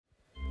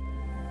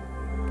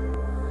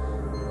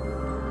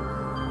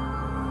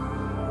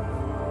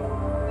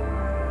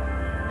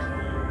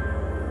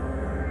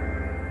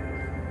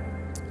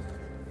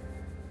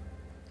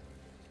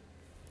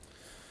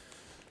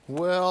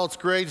Well, it's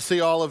great to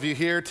see all of you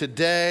here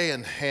today,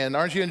 and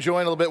aren't you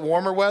enjoying a little bit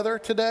warmer weather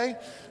today?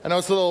 I know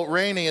it's a little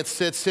rainy. It's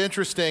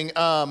interesting.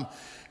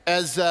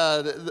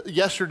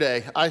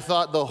 Yesterday, I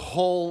thought the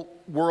whole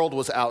world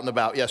was out and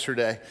about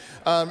yesterday.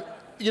 When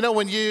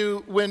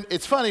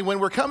it's funny, when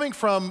we're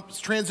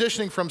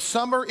transitioning from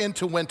summer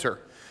into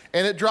winter,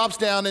 and it drops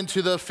down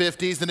into the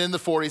 50s and in the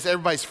 40s,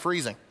 everybody's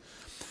freezing.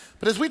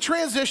 But as we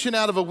transition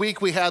out of a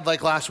week we had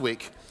like last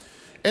week,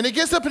 and it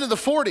gets up into the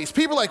 40s,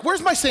 people are like,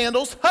 where's my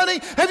sandals? Honey,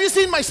 have you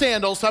seen my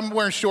sandals? I'm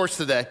wearing shorts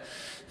today.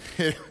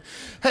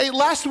 Hey,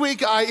 last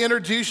week I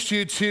introduced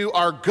you to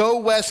our Go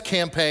West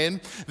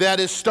campaign that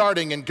is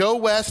starting. And Go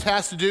West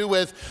has to do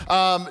with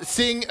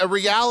seeing a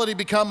reality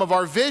become of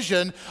our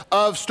vision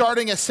of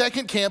starting a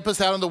second campus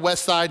out on the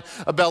west side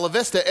of Bella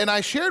Vista. And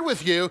I shared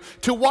with you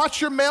to watch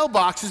your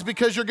mailboxes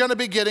because you're going to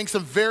be getting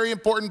some very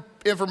important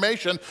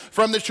information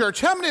from the church.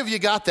 How many of you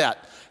got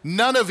that?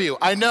 None of you,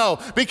 I know,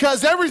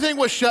 because everything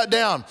was shut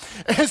down.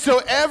 And so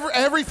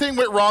everything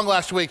went wrong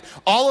last week.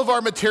 All of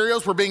our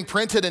materials were being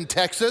printed in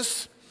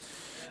Texas,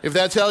 if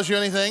that tells you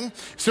anything.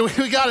 So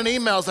we got an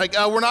email, it's like,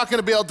 we're not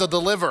gonna be able to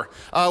deliver.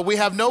 We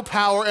have no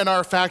power and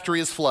our factory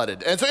is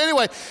flooded. And so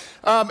anyway,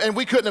 and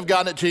we couldn't have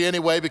gotten it to you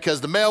anyway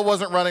because the mail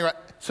wasn't running right.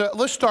 So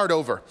let's start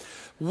over.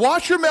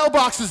 Watch your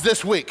mailboxes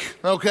this week,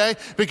 okay?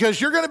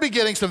 Because you're going to be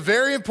getting some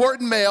very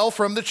important mail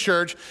from the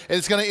church, and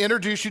it's going to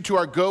introduce you to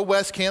our Go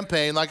West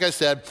campaign, like I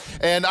said.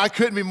 And I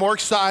couldn't be more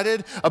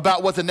excited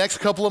about what the next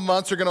couple of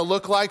months are going to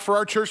look like for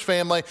our church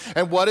family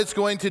and what it's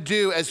going to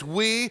do as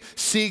we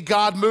see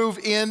God move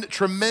in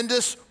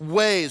tremendous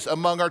ways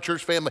among our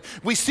church family.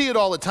 We see it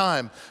all the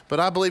time, but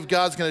I believe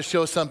God's going to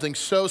show us something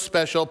so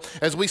special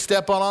as we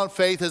step on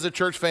faith as a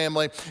church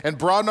family and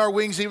broaden our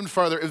wings even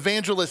further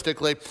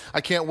evangelistically.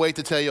 I can't wait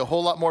to tell you a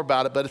whole lot more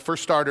about it, but for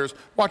starters,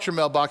 watch your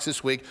mailbox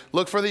this week.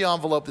 Look for the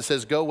envelope that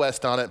says Go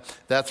West on it.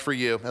 That's for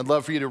you. I'd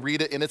love for you to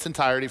read it in its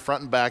entirety,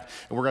 front and back,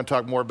 and we're going to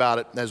talk more about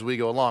it as we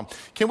go along.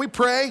 Can we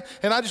pray?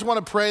 And I just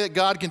want to pray that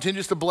God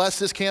continues to bless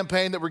this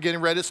campaign that we're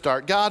getting ready to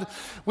start. God,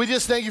 we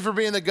just thank you for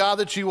being the God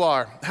that you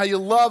are, how you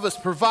love us,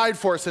 provide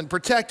for us, and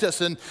protect us.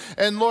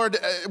 And Lord,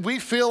 we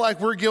feel like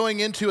we're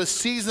going into a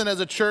season as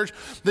a church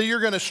that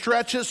you're going to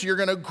stretch us, you're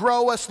going to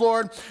grow us,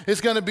 Lord.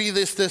 It's going to be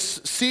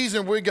this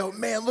season where we go,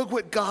 man, look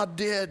what God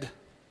did.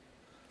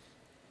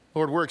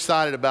 Lord, we're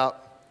excited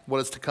about what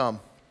is to come.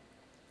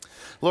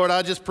 Lord,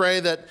 I just pray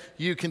that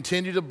you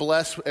continue to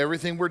bless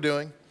everything we're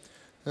doing.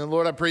 And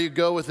Lord, I pray you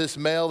go with this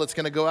mail that's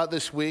going to go out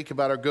this week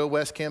about our Go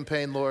West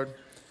campaign, Lord.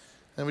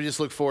 And we just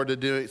look forward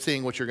to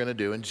seeing what you're going to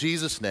do. In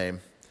Jesus'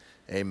 name,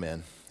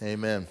 amen.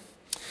 Amen.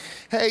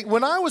 Hey,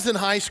 when I was in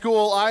high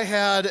school, I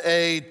had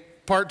a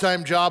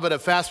part-time job at a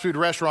fast food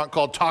restaurant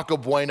called Taco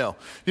Bueno.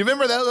 You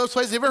remember those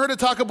places? You ever heard of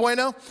Taco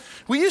Bueno?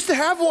 We used to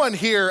have one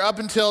here up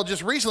until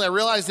just recently. I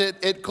realized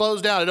it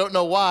closed down. I don't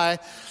know why.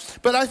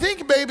 But I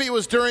think maybe it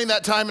was during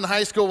that time in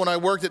high school when I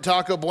worked at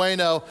Taco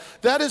Bueno.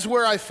 That is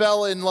where I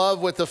fell in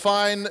love with the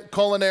fine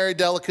culinary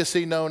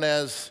delicacy known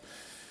as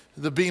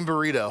the bean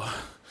burrito.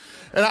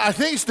 And I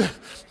think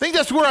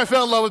that's where I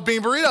fell in love with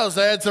bean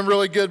burritos. I had some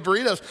really good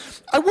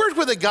burritos. I worked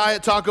with a guy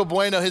at Taco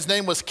Bueno. His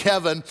name was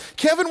Kevin.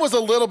 Kevin was a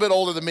little bit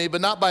older than me, but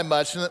not by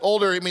much. And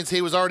older, it means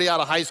he was already out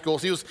of high school.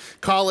 So he was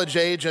college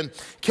age. And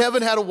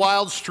Kevin had a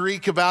wild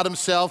streak about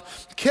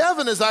himself.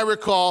 Kevin, as I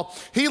recall,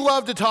 he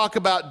loved to talk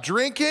about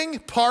drinking,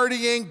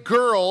 partying,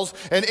 girls,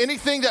 and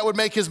anything that would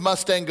make his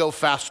Mustang go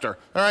faster.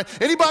 All right?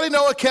 Anybody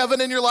know a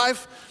Kevin in your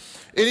life?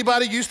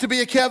 Anybody used to be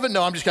a Kevin?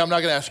 No, I'm not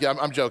going to ask you.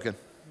 I'm joking.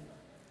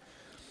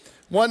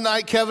 One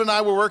night, Kevin and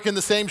I were working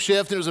the same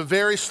shift. It was a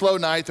very slow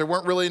night. There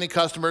weren't really any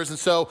customers. And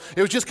so it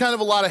was just kind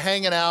of a lot of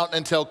hanging out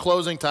until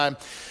closing time.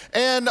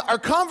 And our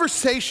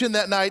conversation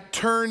that night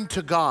turned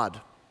to God,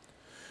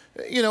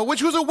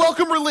 which was a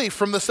welcome relief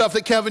from the stuff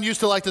that Kevin used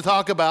to like to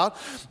talk about.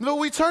 But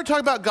we started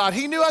talking about God.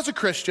 He knew as a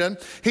Christian,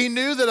 he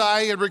knew that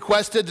I had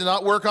requested to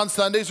not work on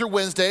Sundays or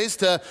Wednesdays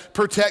to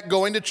protect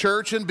going to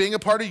church and being a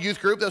part of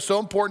youth group. That was so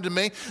important to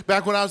me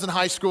back when I was in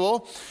high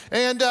school.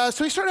 And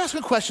so he started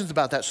asking questions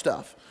about that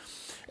stuff.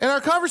 And our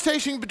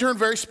conversation turned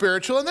very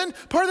spiritual. And then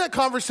part of that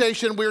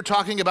conversation, we were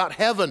talking about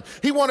heaven.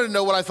 He wanted to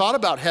know what I thought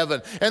about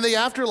heaven and the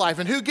afterlife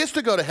and who gets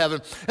to go to heaven.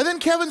 And then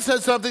Kevin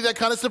said something that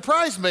kind of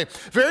surprised me.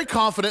 Very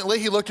confidently,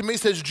 he looked at me and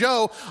says,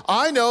 Joe,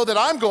 I know that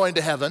I'm going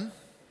to heaven.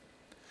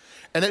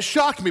 And it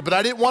shocked me, but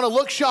I didn't want to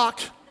look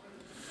shocked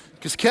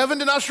because Kevin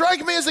did not strike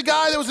me as a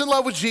guy that was in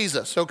love with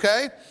Jesus,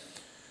 okay?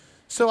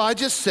 So I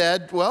just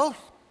said, well,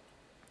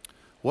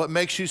 what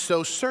makes you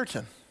so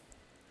certain?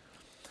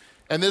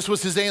 And this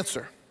was his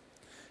answer.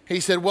 He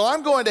said, well,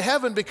 I'm going to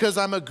heaven because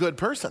I'm a good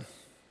person.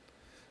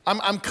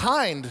 I'm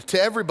kind to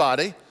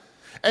everybody.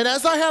 And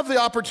as I have the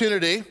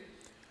opportunity,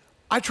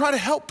 I try to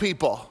help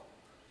people.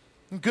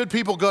 Good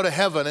people go to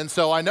heaven, and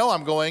so I know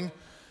I'm going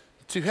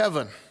to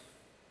heaven.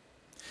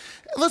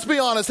 Let's be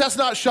honest, that's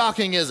not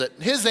shocking, is it?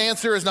 His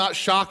answer is not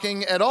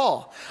shocking at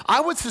all.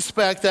 I would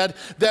suspect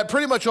that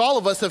pretty much all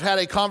of us have had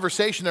a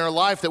conversation in our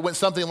life that went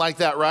something like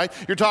that, right?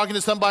 You're talking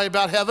to somebody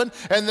about heaven,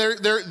 and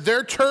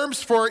their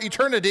terms for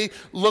eternity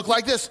look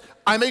like this.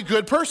 I'm a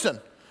good person.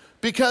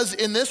 Because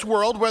in this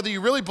world, whether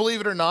you really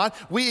believe it or not,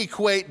 we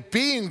equate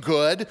being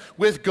good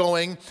with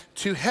going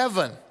to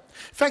heaven.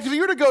 In fact, if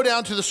you were to go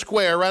down to the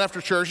square right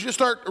after church, you just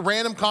start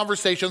random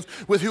conversations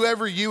with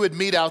whoever you would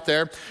meet out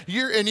there.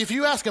 And if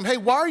you ask them, hey,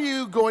 why are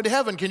you going to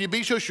heaven? Can you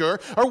be so sure?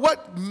 Or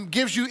what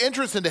gives you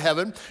interest into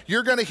heaven?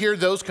 You're going to hear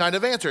those kind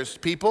of answers.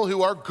 People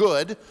who are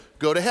good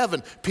go to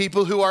heaven.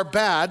 People who are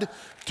bad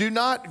do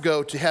not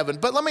go to heaven.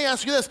 But let me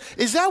ask you this.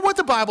 Is that what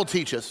the Bible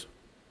teaches?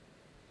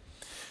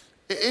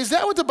 Is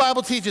that what the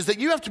Bible teaches? That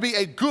you have to be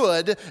a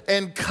good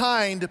and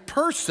kind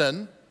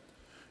person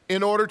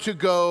in order to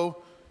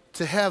go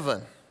to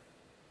heaven?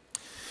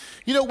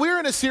 You know, we're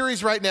in a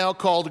series right now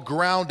called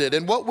Grounded,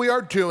 and what we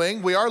are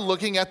doing, we are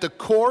looking at the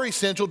core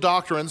essential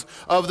doctrines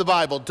of the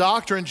Bible.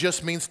 Doctrine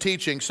just means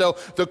teaching. So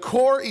the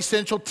core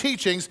essential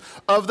teachings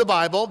of the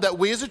Bible that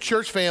we as a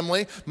church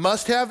family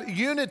must have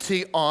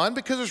unity on,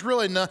 because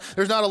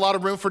there's not a lot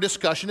of room for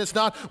discussion. It's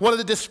not one of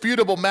the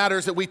disputable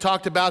matters that we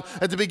talked about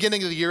at the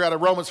beginning of the year out of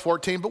Romans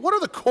 14, but what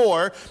are the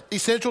core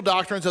essential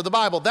doctrines of the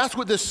Bible? That's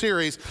what this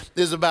series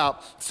is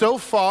about. So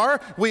far,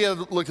 we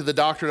have looked at the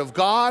doctrine of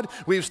God.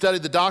 We've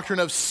studied the doctrine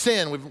of sin.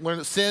 We've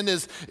learned that sin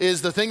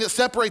is the thing that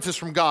separates us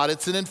from God.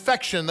 It's an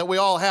infection that we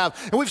all have.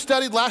 And we've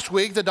studied last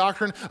week the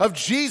doctrine of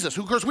Jesus,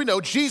 who, of course, we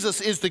know Jesus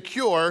is the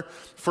cure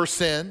for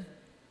sin.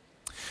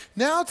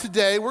 Now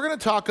today, we're going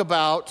to talk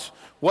about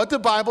what the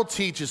Bible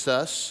teaches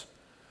us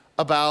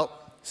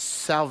about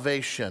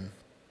salvation.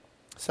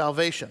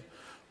 Salvation.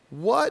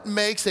 What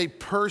makes a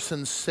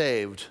person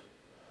saved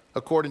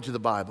according to the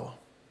Bible?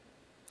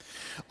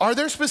 Are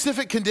there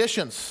specific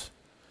conditions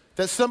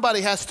that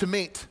somebody has to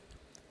meet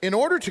in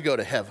order to go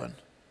to heaven?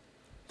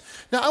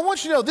 Now, I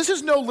want you to know, this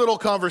is no little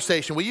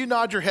conversation. Will you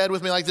nod your head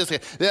with me like this?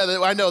 Yeah,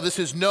 I know this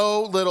is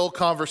no little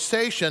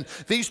conversation.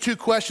 These two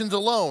questions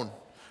alone,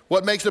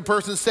 what makes a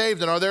person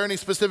saved, and are there any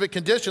specific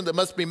conditions that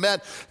must be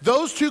met?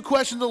 Those two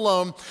questions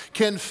alone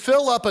can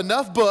fill up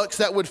enough books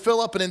that would fill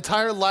up an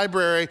entire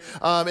library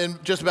in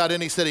just about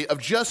any city of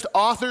just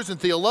authors and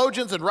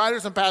theologians and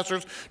writers and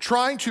pastors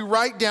trying to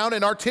write down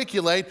and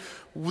articulate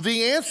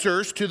the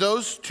answers to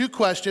those two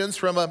questions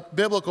from a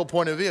biblical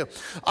point of view.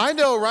 I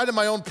know right in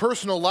my own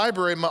personal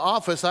library in my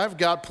office, I've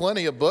got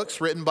plenty of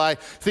books written by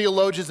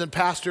theologians and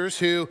pastors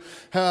who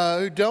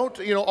don't,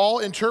 all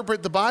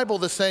interpret the Bible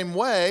the same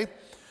way,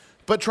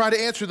 but try to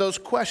answer those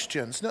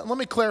questions. Now, let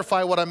me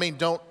clarify what I mean,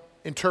 don't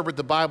interpret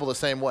the Bible the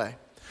same way.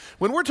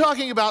 When we're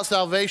talking about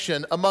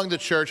salvation among the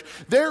church,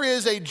 there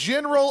is a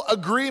general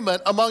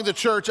agreement among the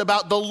church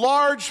about the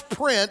large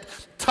print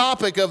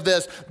topic of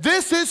this.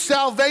 This is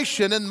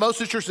salvation, and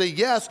most of the church say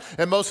yes,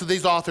 and most of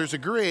these authors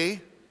agree.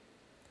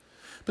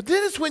 But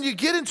then it's when you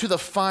get into the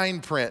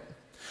fine print.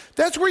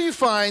 That's where you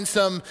find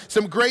some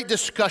great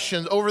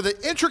discussion over the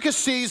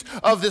intricacies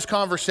of this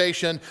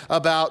conversation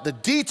about the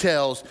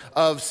details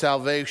of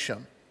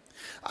salvation.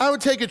 I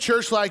would take a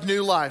church like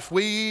New Life.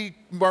 We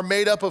are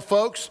made up of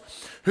folks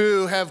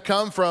who have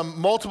come from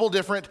multiple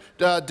different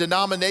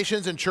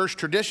denominations and church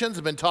traditions,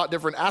 have been taught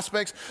different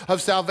aspects of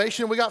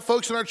salvation. We got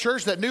folks in our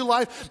church that New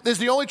Life is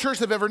the only church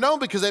they've ever known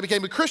because they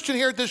became a Christian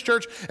here at this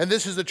church, and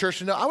this is the church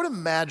to know. I would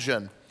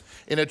imagine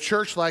in a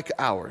church like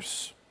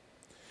ours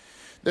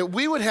that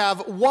we would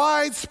have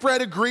widespread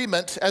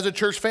agreement as a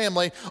church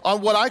family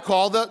on what I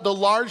call the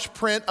large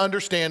print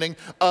understanding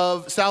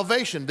of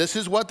salvation. This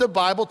is what the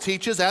Bible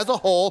teaches as a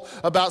whole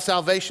about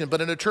salvation.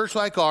 But in a church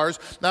like ours,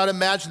 I would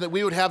imagine that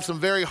we would have some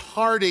very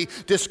hearty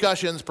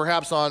discussions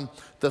perhaps on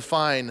the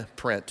fine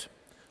print.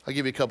 I'll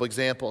give you a couple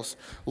examples.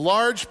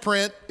 Large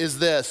print is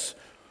this.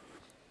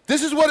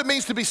 This is what it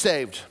means to be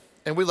saved.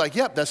 And we're like,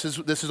 yep, this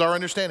is our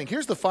understanding.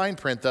 Here's the fine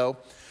print though.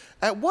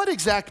 At what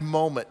exact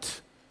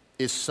moment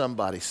is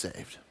somebody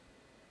saved?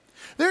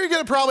 There you're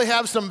going to probably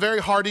have some very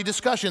hearty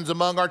discussions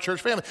among our church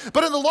family.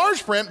 But in the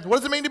large print, what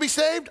does it mean to be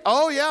saved?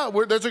 Oh yeah,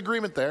 there's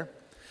agreement there.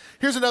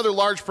 Here's another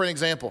large print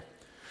example.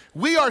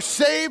 We are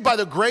saved by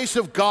the grace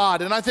of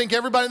God. And I think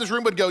everybody in this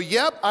room would go,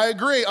 yep, I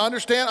agree,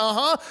 understand,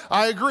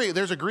 I agree.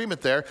 There's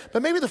agreement there.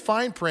 But maybe the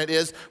fine print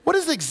is, what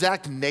is the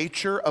exact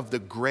nature of the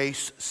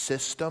grace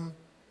system?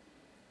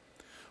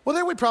 Well,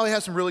 then we'd probably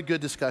have some really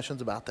good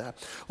discussions about that.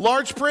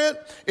 Large print,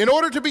 in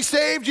order to be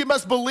saved, you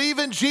must believe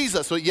in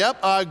Jesus. So, yep,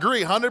 I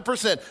agree,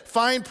 100%.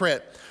 Fine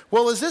print.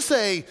 Well, is this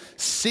a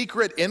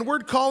secret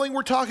inward calling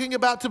we're talking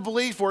about to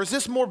belief, or is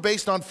this more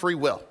based on free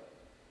will?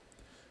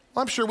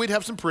 Well, I'm sure we'd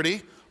have some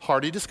pretty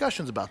hearty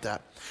discussions about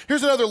that.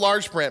 Here's another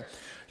large print.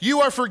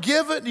 You're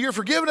forgiven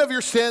of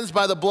your sins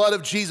by the blood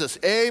of Jesus.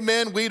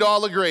 Amen, we'd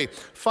all agree.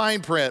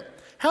 Fine print.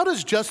 How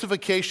does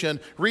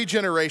justification,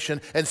 regeneration,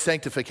 and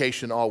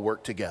sanctification all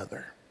work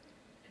together?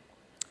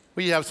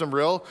 We have some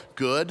real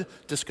good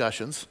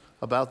discussions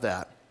about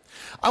that.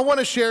 I want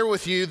to share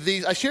with you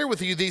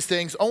these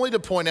things only to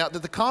point out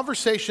that the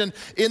conversation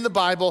in the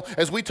Bible,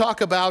 as we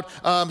talk about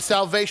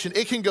salvation,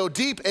 it can go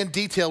deep and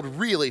detailed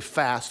really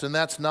fast, and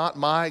that's not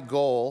my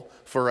goal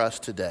for us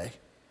today.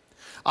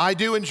 I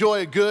do enjoy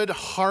a good,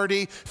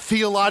 hearty,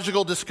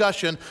 theological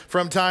discussion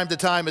from time to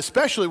time,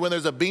 especially when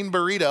there's a bean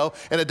burrito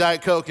and a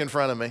Diet Coke in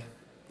front of me.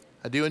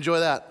 I do enjoy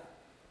that.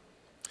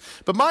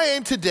 But my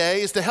aim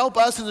today is to help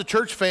us as a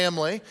church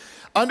family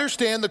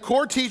understand the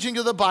core teaching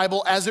of the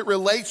Bible as it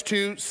relates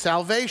to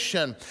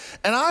salvation.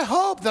 And I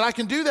hope that I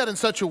can do that in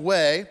such a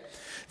way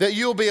that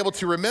you'll be able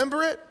to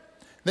remember it,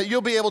 that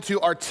you'll be able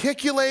to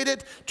articulate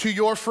it to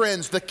your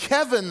friends, the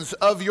Kevins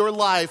of your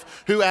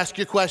life who ask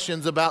you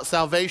questions about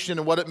salvation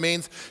and what it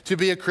means to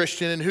be a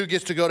Christian and who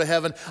gets to go to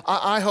heaven.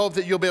 I hope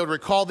that you'll be able to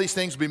recall these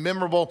things, be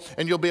memorable,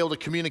 and you'll be able to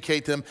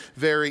communicate them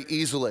very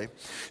easily.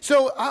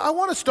 So I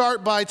want to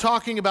start by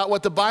talking about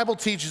what the Bible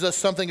teaches us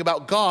something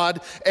about God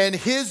and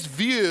his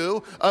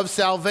view of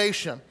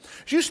salvation.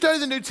 As you study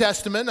the New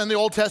Testament and the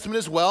Old Testament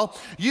as well,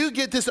 you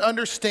get this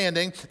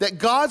understanding that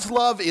God's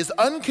love is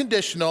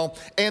unconditional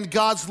and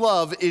God's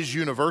love is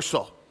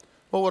universal.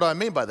 Well, what do I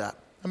mean by that?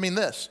 I mean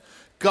this.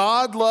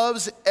 God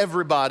loves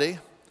everybody,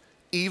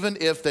 even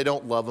if they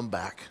don't love him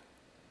back.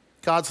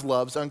 God's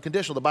love is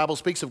unconditional. The Bible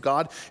speaks of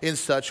God in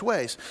such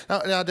ways.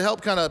 Now to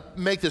help kind of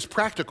make this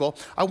practical,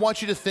 I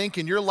want you to think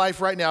in your life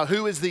right now,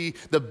 who is the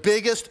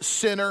biggest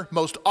sinner,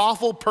 most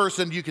awful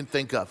person you can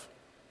think of?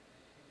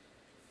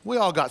 We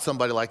all got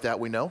somebody like that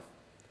we know.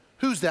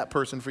 Who's that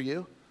person for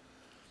you?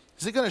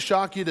 Is it going to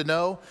shock you to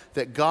know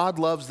that God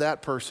loves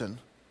that person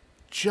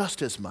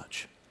just as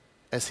much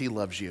as he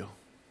loves you?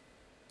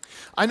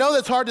 I know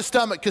that's hard to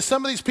stomach because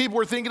some of these people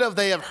we're thinking of,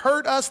 they have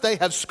hurt us, they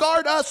have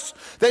scarred us,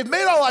 they've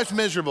made our lives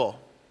miserable.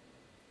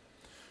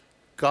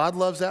 God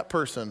loves that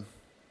person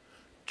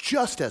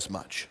just as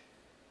much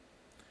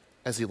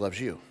as he loves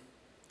you.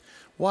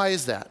 Why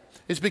is that?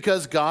 It's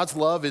because God's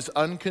love is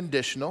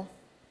unconditional.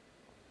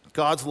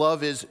 God's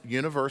love is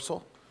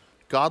universal.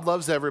 God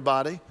loves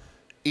everybody,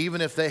 even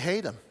if they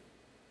hate him.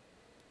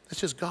 That's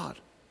just God.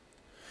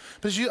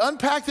 But as you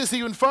unpack this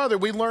even further,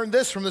 we learn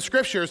this from the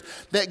scriptures,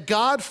 that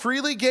God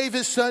freely gave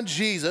his son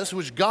Jesus,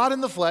 which God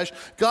in the flesh,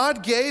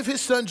 God gave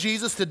his son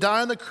Jesus to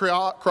die on the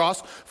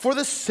cross for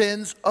the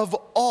sins of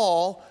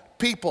all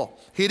people.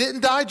 He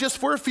didn't die just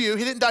for a few.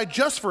 He didn't die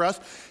just for us.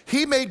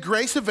 He made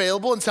grace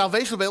available and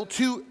salvation available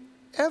to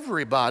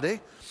everybody.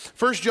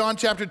 1 John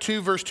chapter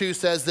 2, verse 2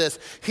 says this,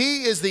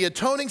 he is the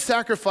atoning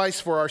sacrifice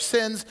for our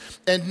sins,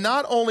 and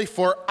not only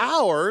for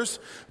ours,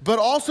 but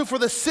also for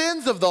the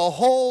sins of the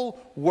whole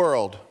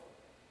world.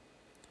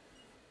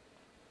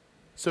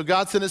 So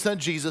God sent his son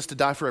Jesus to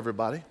die for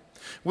everybody.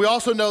 We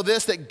also know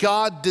this, that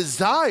God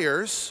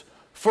desires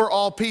for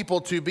all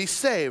people to be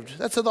saved.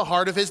 That's at the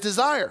heart of his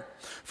desire.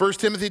 1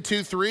 Timothy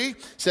 2:3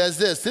 says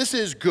this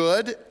is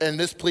good, and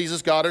this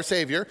pleases God our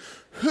Savior,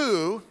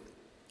 who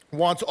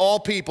wants all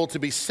people to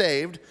be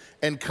saved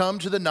and come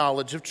to the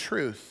knowledge of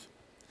truth.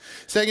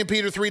 2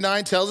 Peter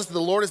 3:9 tells us that the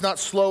Lord is not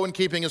slow in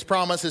keeping his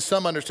promise, as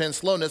some understand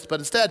slowness,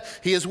 but instead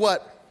he is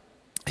what?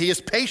 He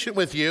is patient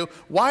with you.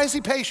 Why is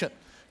he patient?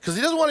 Because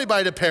he doesn't want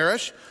anybody to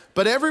perish,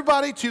 but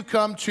everybody to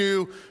come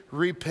to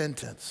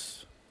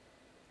repentance.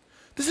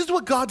 This is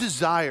what God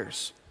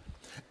desires.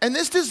 And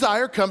this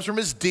desire comes from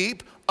his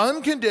deep,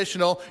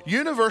 unconditional,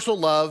 universal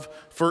love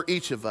for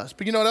each of us.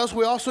 But you know what else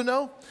we also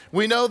know?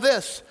 We know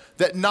this,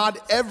 that not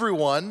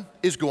everyone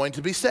is going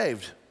to be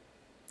saved.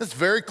 That's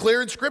very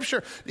clear in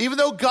Scripture. Even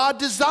though God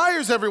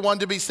desires everyone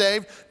to be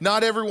saved,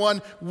 not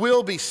everyone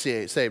will be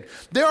saved.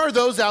 There are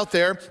those out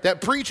there that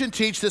preach and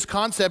teach this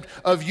concept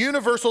of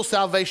universal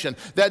salvation,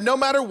 that no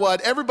matter what,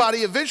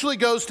 everybody eventually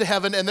goes to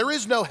heaven and there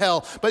is no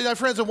hell. But my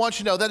friends, I want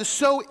you to know that is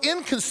so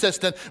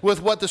inconsistent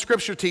with what the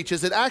Scripture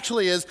teaches. It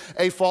actually is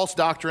a false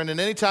doctrine, and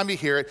anytime you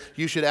hear it,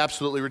 you should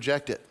absolutely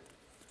reject it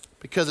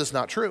because it's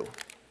not true.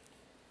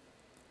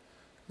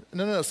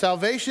 No.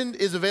 Salvation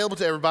is available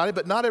to everybody,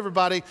 but not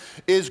everybody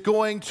is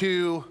going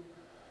to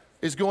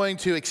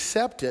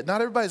accept it. Not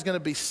everybody is going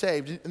to be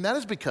saved. And that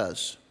is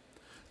because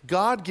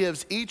God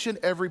gives each and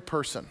every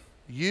person,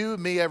 you,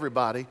 me,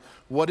 everybody,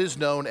 what is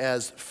known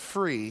as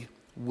free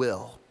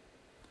will.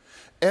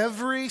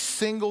 Every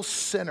single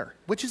sinner,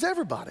 which is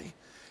everybody,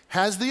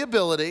 has the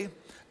ability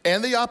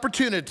and the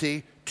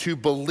opportunity to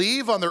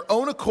believe on their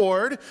own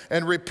accord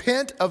and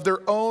repent of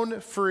their own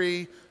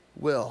free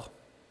will.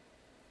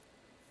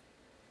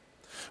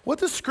 What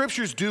the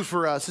scriptures do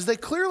for us is they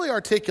clearly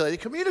articulate, they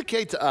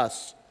communicate to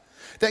us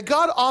that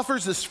God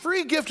offers this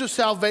free gift of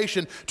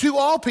salvation to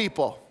all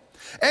people.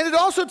 And it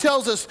also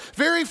tells us,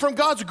 varying from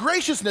God's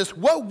graciousness,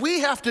 what we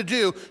have to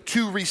do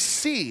to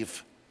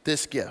receive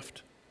this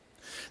gift.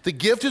 The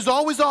gift is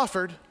always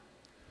offered,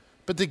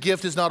 but the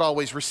gift is not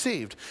always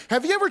received.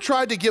 Have you ever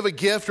tried to give a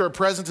gift or a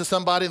present to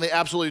somebody and they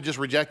absolutely just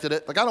rejected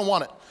it? Like, I don't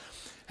want it.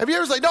 Have you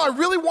ever said, no, I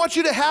really want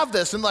you to have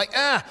this? And like,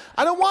 I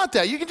don't want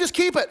that. You can just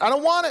keep it. I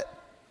don't want it.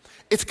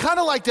 It's kind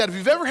of like that. If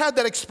you've ever had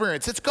that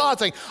experience, it's God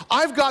saying,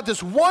 I've got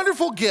this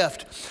wonderful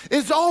gift.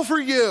 It's all for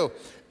you.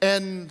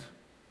 And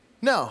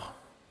no,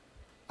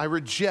 I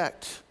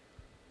reject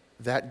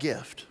that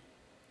gift.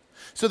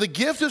 So the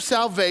gift of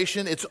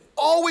salvation, it's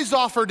always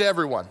offered to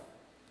everyone,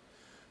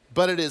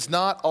 but it is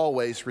not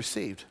always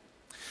received.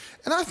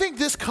 And I think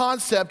this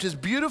concept is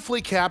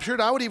beautifully captured,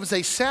 I would even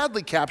say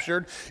sadly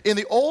captured, in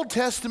the Old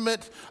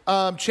Testament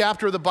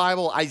chapter of the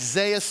Bible,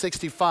 Isaiah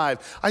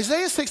 65.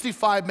 Isaiah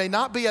 65 may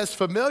not be as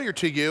familiar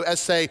to you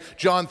as, say,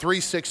 John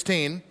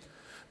 3:16,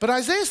 But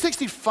Isaiah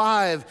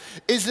 65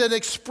 is an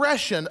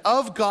expression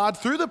of God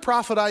through the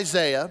prophet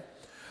Isaiah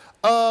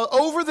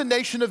over the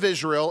nation of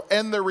Israel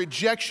and the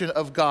rejection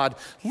of God.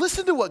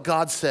 Listen to what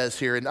God says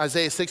here in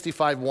Isaiah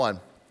 65:1.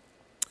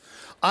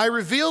 I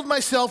revealed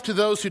myself to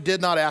those who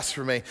did not ask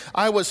for me.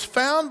 I was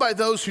found by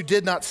those who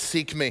did not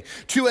seek me.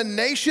 To a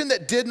nation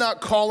that did not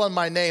call on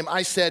my name,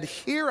 I said,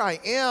 here I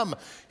am,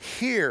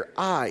 here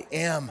I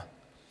am.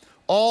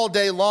 All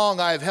day long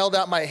I have held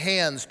out my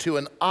hands to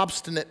an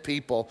obstinate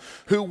people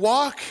who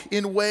walk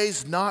in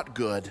ways not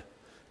good,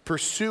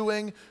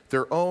 pursuing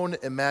their own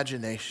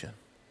imagination.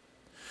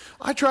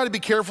 I try to be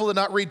careful to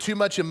not read too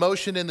much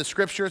emotion in the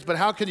scriptures, but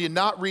how can you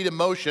not read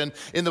emotion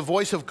in the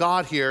voice of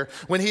God here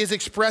when he is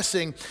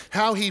expressing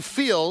how he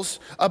feels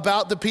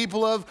about the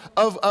people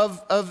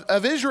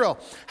of Israel?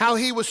 How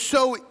he was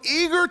so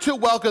eager to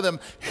welcome them,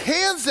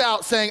 hands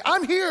out saying,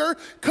 I'm here,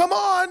 come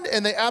on,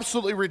 and they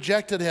absolutely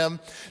rejected him.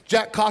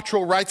 Jack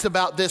Cottrell writes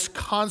about this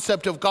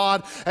concept of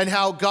God and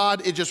how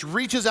God, it just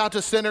reaches out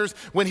to sinners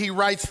when he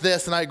writes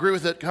this, and I agree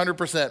with it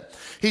 100%.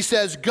 He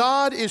says,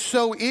 God is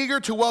so eager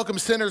to welcome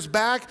sinners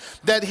back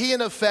that he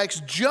in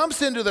effect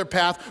jumps into their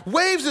path,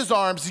 waves his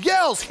arms,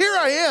 yells, here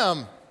I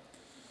am.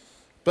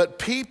 But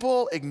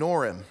people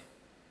ignore him.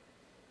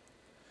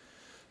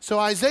 So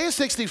Isaiah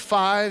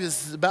 65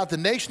 is about the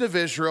nation of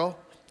Israel,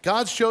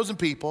 God's chosen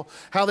people,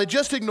 how they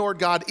just ignored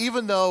God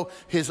even though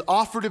his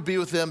offer to be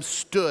with them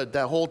stood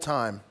that whole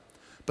time.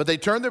 But they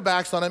turned their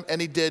backs on him and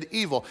he did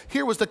evil.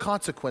 Here was the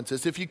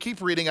consequences. If you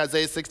keep reading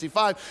Isaiah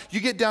 65, you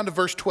get down to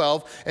verse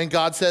 12 and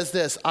God says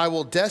this, I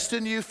will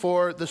destine you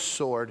for the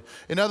sword.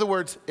 In other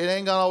words, it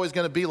ain't always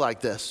going to be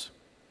like this.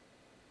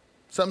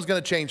 Something's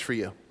going to change for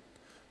you.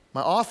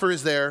 My offer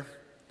is there,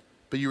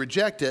 but you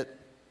reject it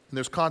and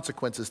there's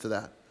consequences to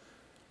that.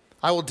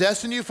 I will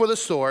destine you for the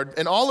sword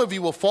and all of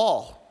you will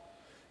fall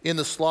in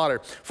the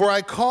slaughter. For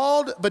I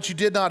called, but you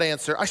did not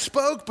answer. I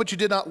spoke, but you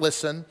did not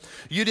listen.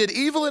 You did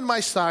evil in my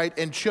sight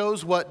and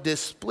chose what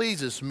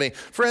displeases me.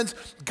 Friends,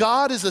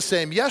 God is the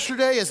same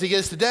yesterday as he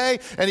is today,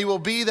 and he will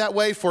be that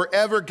way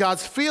forever.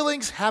 God's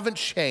feelings haven't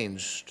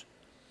changed.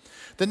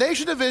 The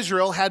nation of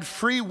Israel had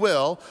free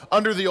will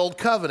under the old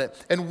covenant,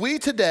 and we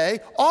today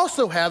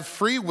also have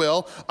free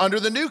will under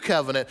the new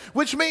covenant,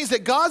 which means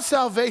that God's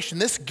salvation,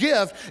 this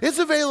gift, is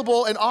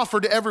available and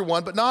offered to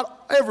everyone, but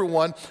not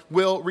everyone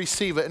will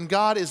receive it. And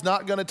God is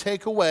not going to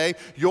take away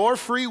your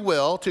free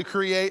will to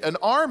create an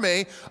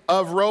army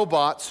of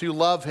robots who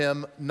love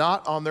him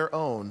not on their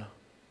own.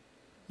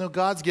 No,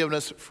 God's given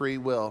us free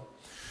will.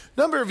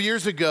 A number of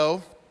years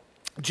ago,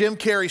 Jim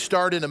Carrey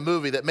starred in a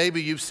movie that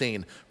maybe you've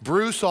seen,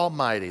 Bruce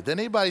Almighty. Did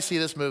anybody see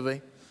this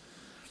movie?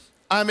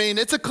 I mean,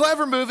 it's a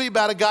clever movie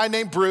about a guy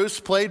named Bruce,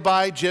 played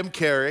by Jim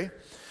Carrey,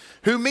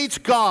 who meets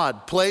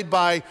God, played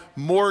by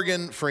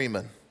Morgan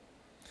Freeman.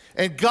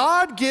 And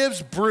God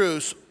gives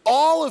Bruce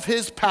all of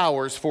his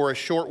powers for a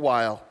short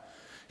while.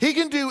 He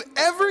can do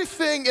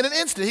everything in an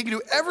instant. He can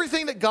do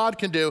everything that God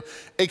can do,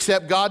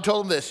 except God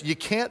told him this, you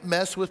can't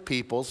mess with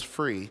people's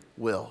free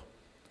will.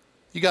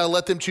 You got to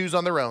let them choose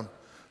on their own.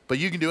 But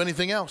you can do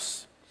anything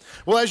else.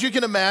 Well, as you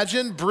can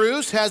imagine,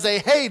 Bruce has a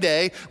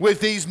heyday with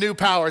these new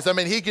powers. I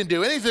mean, he can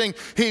do anything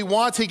he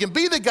wants. He can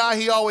be the guy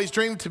he always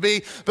dreamed to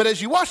be. But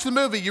as you watch the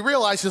movie, you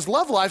realize his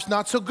love life's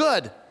not so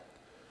good.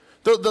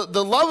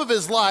 The love of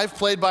his life,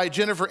 played by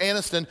Jennifer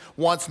Aniston,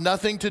 wants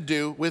nothing to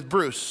do with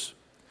Bruce.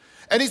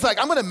 And he's like,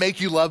 I'm going to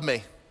make you love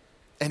me.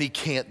 And he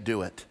can't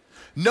do it.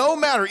 No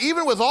matter,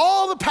 even with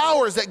all the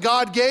powers that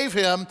God gave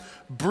him,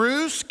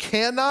 Bruce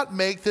cannot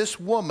make this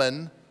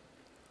woman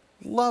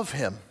love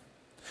him.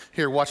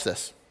 Here, watch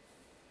this.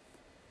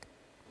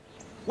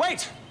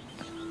 Wait!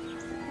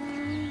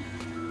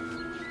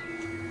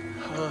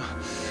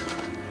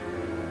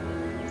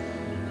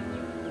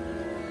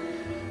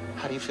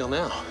 How do you feel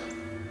now?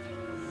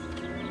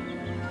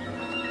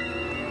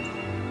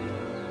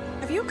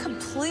 Have you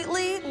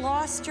completely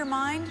lost your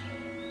mind?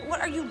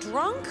 What, are you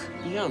drunk?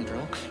 Yeah, I'm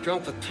drunk.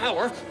 Drunk with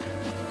power.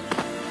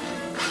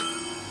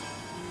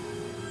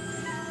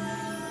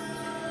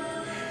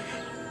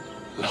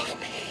 Love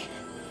me.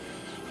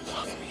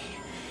 Love me.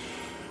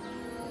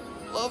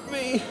 Love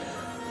me.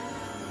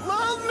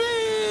 Love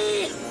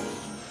me!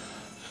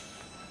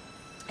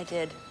 I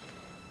did.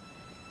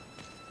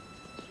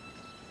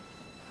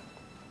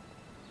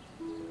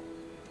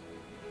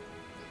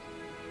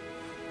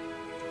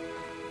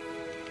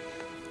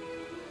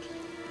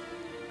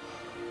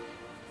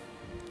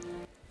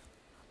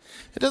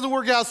 It doesn't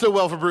work out so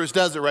well for Bruce,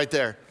 does it, right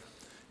there?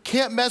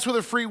 Can't mess with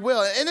her free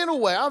will. And in a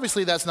way,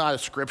 obviously that's not a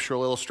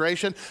scriptural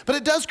illustration, but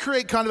it does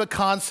create kind of a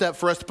concept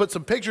for us to put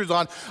some pictures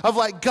on of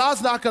like,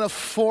 God's not going to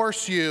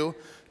force you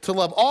to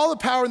love all the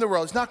power in the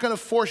world. He's not going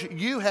to force you.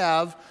 You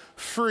have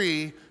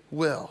free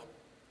will.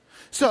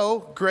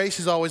 So grace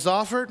is always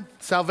offered,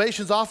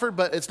 salvation's offered,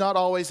 but it's not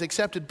always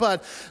accepted.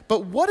 But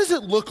what does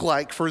it look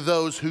like for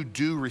those who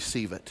do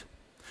receive it?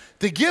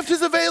 The gift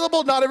is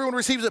available, not everyone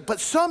receives it, but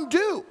some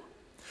do.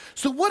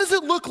 So what does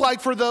it look like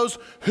for those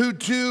who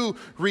do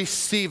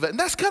receive it? And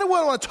that's kind of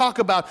what I want to talk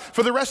about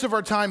for the rest of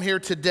our time here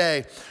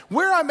today.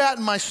 Where I'm at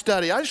in my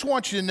study, I just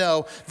want you to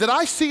know that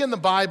I see in the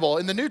Bible,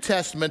 in the New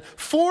Testament,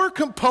 4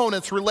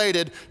 components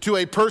related to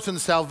a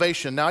person's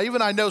salvation. Now,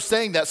 even I know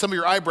saying that, some of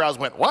your eyebrows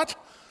went, what?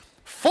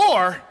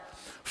 4?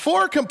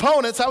 4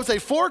 components, I would say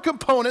 4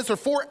 components or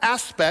 4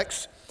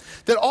 aspects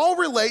that all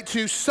relate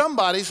to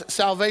somebody's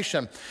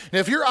salvation. And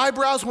if your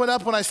eyebrows went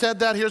up when I said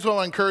that, here's what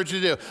I encourage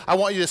you to do. I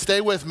want you to stay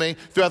with me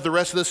throughout the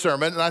rest of the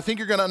sermon, and I think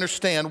you're going to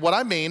understand what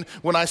I mean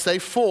when I say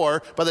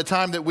 4 by the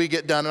time that we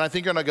get done, and I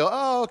think you're going to go,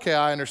 oh, okay,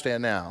 I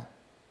understand now.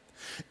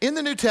 In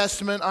the New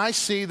Testament, I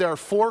see there are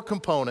 4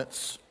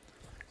 components,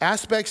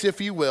 aspects,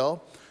 if you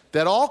will,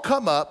 that all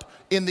come up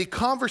in the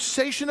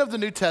conversation of the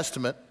New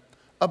Testament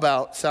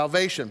about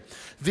salvation.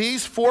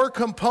 These 4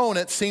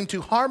 components seem to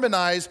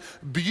harmonize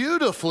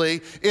beautifully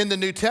in the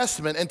New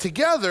Testament, and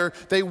together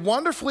they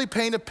wonderfully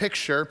paint a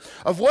picture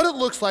of what it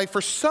looks like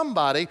for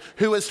somebody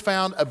who has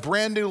found a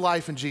brand new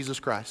life in Jesus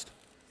Christ.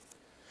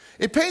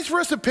 It paints for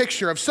us a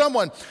picture of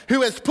someone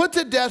who has put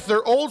to death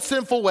their old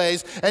sinful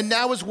ways and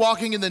now is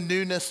walking in the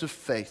newness of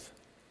faith.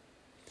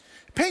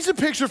 It paints a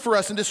picture for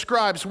us and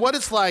describes what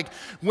it's like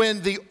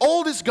when the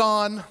old is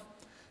gone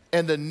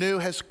and the new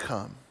has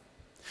come.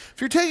 If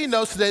you're taking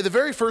notes today, the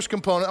very first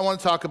component I want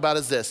to talk about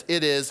is this.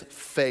 It is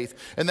faith.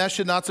 And that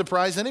should not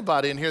surprise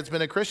anybody in here that's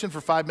been a Christian for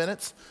 5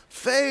 minutes.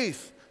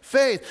 Faith.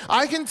 Faith.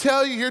 I can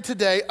tell you here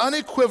today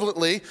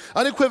unequivocally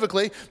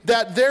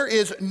that there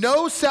is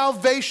no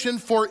salvation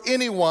for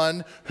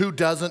anyone who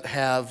doesn't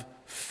have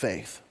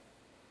faith.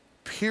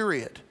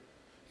 Period.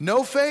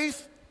 No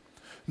faith,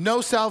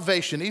 no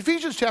salvation.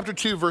 Ephesians chapter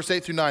 2, verse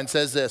 8 through 9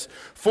 says this,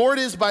 "For it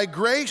is by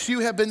grace you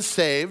have been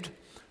saved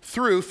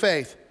through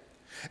faith.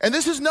 And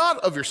this is not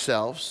of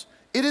yourselves.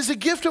 It is a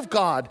gift of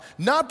God,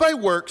 not by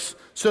works,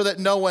 so that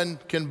no one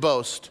can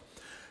boast."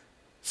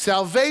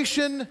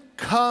 Salvation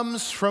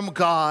comes from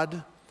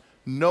God,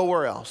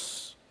 nowhere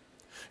else.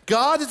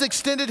 God has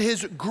extended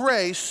his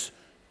grace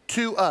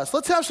to us.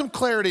 Let's have some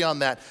clarity on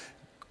that.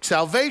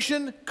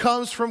 Salvation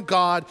comes from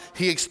God.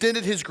 He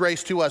extended his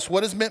grace to us.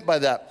 What is meant by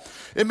that?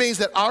 It means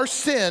that our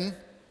sin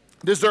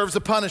deserves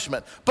a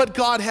punishment, but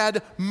God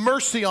had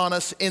mercy on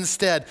us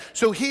instead.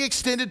 So he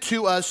extended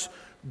to us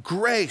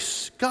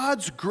grace,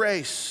 God's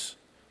grace.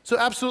 So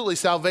absolutely,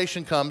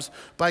 salvation comes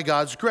by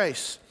God's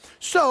grace.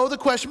 So the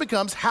question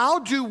becomes, how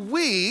do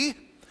we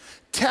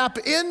tap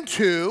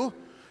into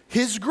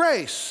his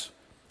grace?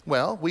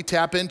 Well, we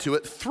tap into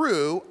it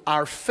through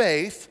our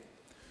faith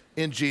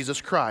in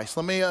Jesus Christ.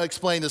 Let me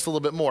explain this a little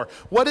bit more.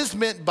 What is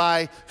meant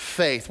by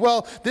faith?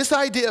 Well, this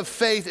idea of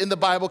faith in the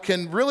Bible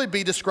can really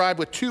be described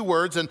with 2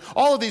 words, and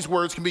all of these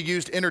words can be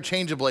used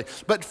interchangeably.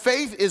 But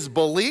faith is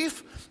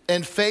belief,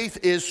 and faith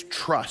is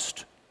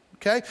trust.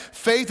 Okay?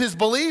 Faith is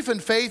belief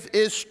and faith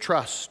is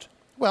trust.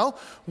 Well,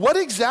 what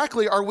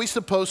exactly are we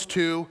supposed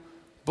to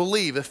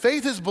believe? If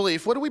faith is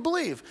belief, what do we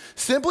believe?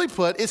 Simply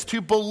put, it's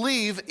to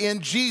believe in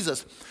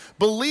Jesus.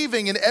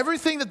 Believing in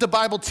everything that the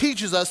Bible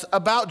teaches us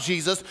about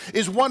Jesus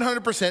is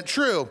 100%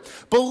 true.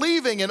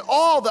 Believing in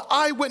all the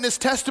eyewitness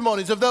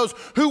testimonies of those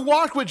who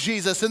walked with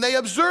Jesus and they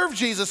observed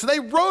Jesus and they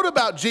wrote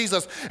about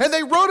Jesus and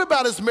they wrote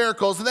about his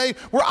miracles and they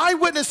were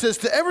eyewitnesses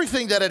to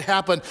everything that had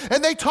happened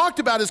and they talked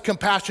about his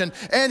compassion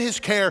and his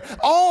care,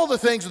 all the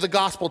things that the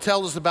gospel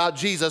tells us about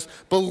Jesus,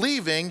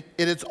 believing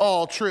it's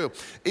all true.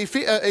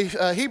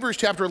 Hebrews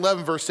chapter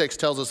 11 verse 6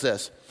 tells us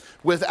this,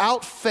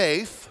 without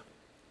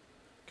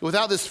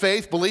this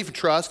faith, belief, and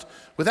trust,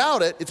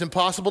 without it, it's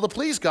impossible to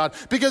please God.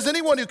 Because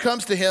anyone who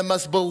comes to him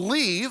must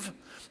believe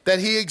that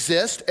he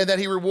exists and that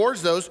he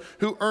rewards those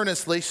who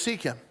earnestly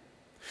seek him.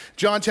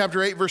 John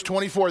chapter 8, verse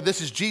 24, this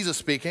is Jesus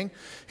speaking.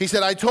 He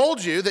said, "I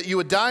told you that you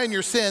would die in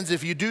your sins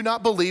if you do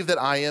not believe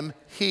that I am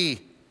he.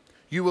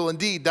 You will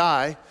indeed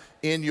die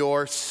in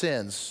your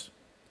sins."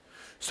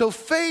 So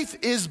faith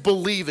is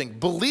believing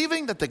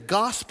that the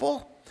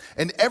gospel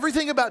and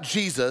everything about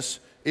Jesus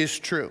is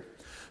true.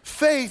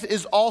 Faith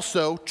is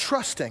also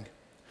trusting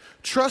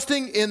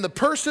in the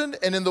person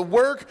and in the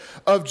work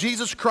of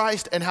Jesus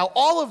Christ and how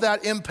all of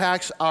that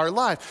impacts our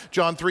life.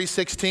 John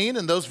 3:16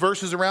 and those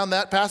verses around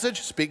that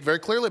passage speak very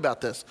clearly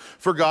about this.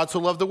 For God so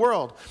loved the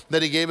world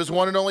that he gave his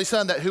one and only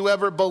son, that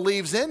whoever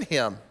believes in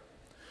him,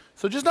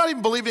 so just not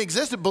even believing he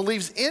existed,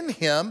 believes in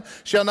him,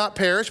 shall not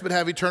perish but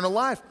have eternal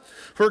life.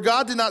 For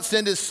God did not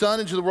send his son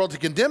into the world to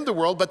condemn the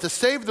world, but to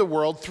save the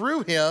world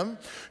through him.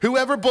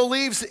 Whoever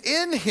believes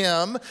in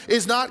him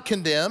is not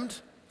condemned,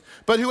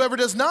 but whoever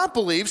does not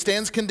believe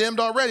stands condemned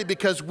already,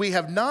 because we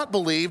have not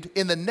believed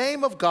in the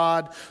name of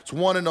God's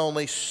one and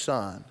only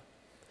Son.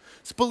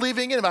 It's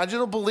believing in him. I just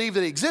don't believe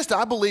that he exists.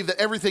 I believe that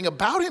everything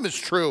about him is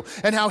true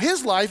and how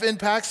his life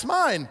impacts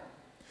mine.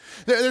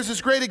 There's this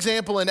great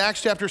example in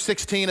Acts chapter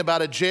 16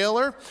 about a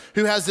jailer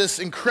who has this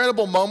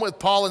incredible moment with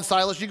Paul and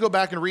Silas. You go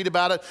back and read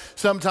about it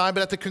sometime.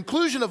 But at the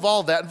conclusion of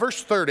all that, in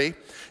verse 30,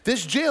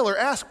 this jailer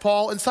asked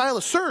Paul and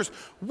Silas, "Sirs,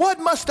 what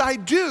must I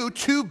do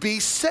to be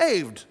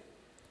saved?"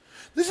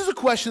 This is a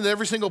question that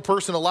every single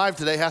person alive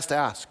today has to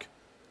ask.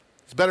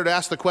 It's better to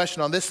ask the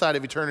question on this side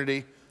of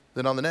eternity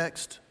Then on the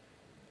next,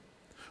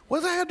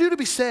 what do I have to do to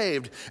be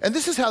saved? And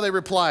this is how they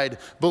replied,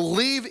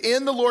 believe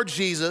in the Lord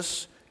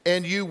Jesus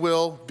and you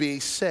will be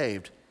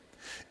saved.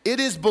 It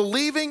is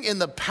believing in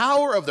the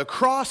power of the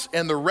cross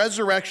and the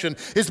resurrection.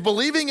 It's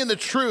believing in the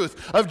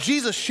truth of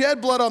Jesus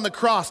shed blood on the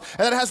cross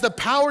and that has the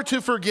power to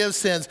forgive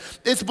sins.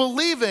 It's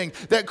believing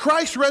that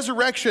Christ's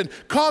resurrection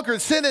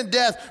conquered sin and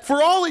death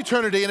for all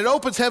eternity, and it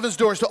opens heaven's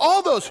doors to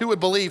all those who would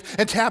believe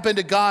and tap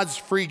into God's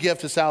free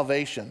gift of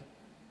salvation.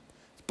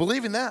 It's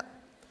believing that.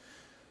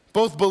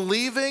 Both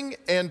believing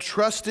and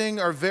trusting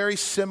are very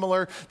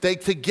similar. They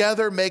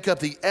together make up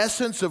the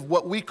essence of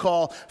what we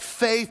call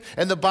faith,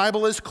 and the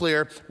Bible is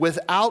clear.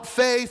 Without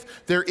faith,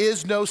 there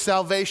is no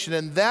salvation.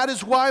 And that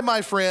is why,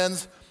 my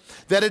friends,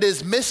 that it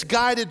is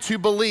misguided to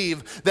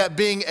believe that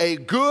being a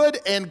good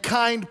and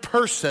kind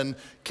person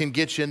can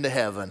get you into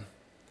heaven.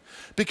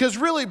 Because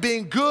really,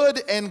 being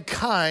good and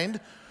kind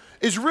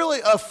is really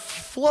a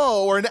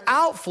flow or an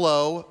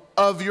outflow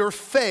of your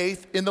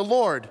faith in the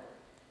Lord.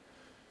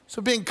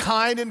 So being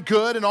kind and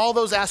good and all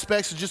those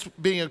aspects of just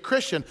being a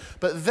Christian,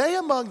 but they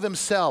among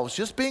themselves,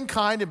 just being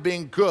kind and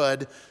being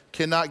good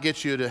cannot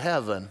get you to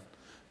heaven.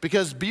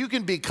 Because you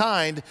can be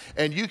kind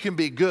and you can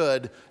be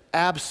good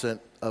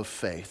absent of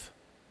faith.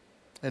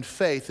 And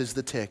faith is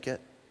the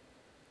ticket.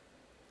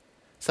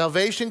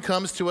 Salvation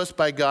comes to us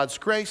by God's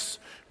grace.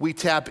 We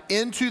tap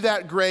into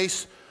that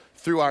grace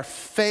through our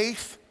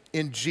faith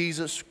in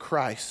Jesus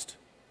Christ,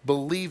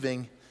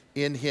 believing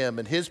in him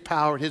and his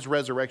power and his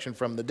resurrection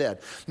from the dead.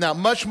 Now,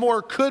 much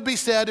more could be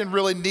said and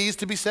really needs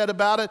to be said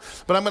about it,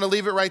 but I'm going to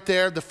leave it right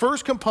there. The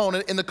first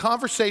component in the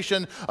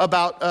conversation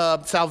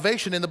about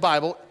salvation in the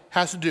Bible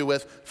has to do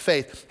with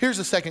faith. Here's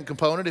the second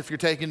component, if you're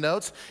taking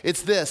notes.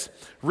 It's this: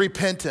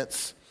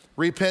 repentance.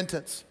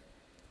 Repentance.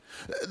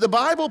 The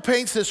Bible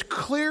paints this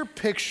clear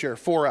picture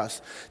for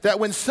us that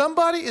when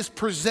somebody is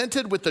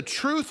presented with the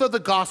truth of the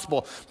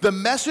gospel, the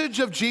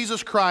message of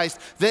Jesus Christ,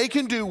 they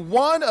can do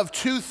one of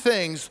two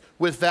things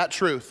with that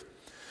truth.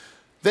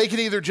 They can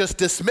either just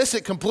dismiss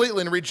it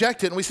completely and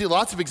reject it, and we see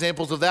lots of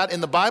examples of that in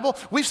the Bible.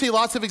 We see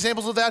lots of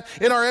examples of that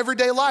in our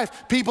everyday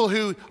life. People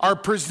who are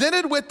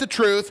presented with the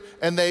truth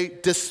and they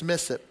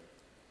dismiss it.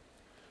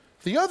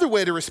 The other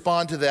way to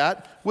respond to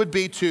that would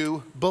be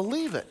to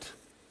believe it.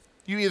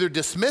 You either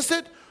dismiss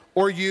it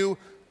or you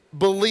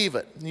believe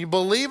it. You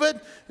believe it,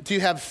 do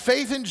you have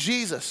faith in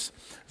Jesus?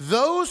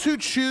 Those who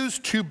choose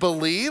to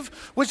believe,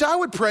 which I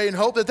would pray and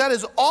hope that that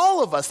is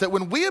all of us, that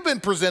when we have been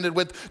presented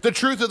with the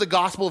truth of the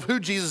gospel of who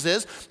Jesus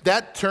is,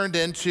 that turned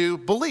into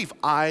belief.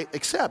 I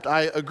accept,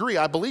 I agree,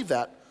 I believe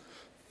that.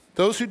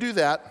 Those who do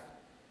that,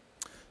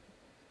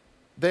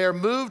 they are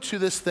moved to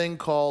this thing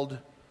called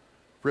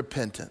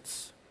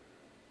repentance.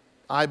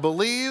 I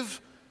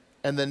believe,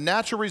 and the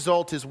natural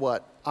result is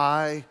what?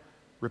 I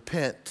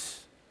repent.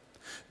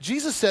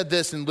 Jesus said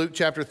this in Luke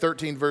chapter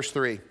 13, verse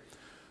 3.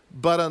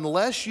 But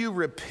unless you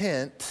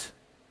repent,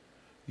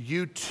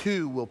 you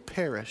too will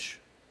perish.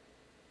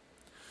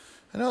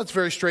 I know it's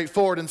very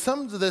straightforward, and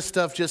some of this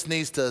stuff just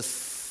needs to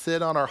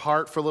sit on our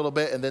heart for a little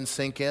bit and then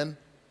sink in.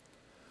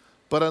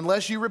 But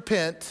unless you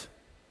repent,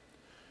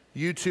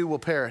 you too will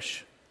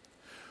perish.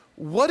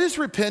 What is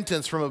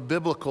repentance from a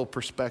biblical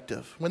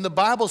perspective? When the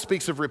Bible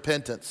speaks of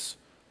repentance,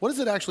 what is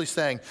it actually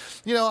saying?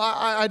 You know,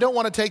 I don't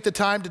want to take the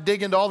time to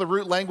dig into all the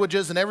root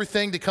languages and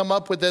everything to come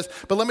up with this,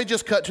 but let me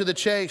just cut to the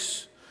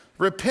chase.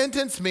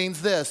 Repentance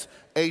means this: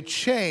 a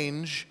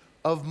change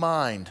of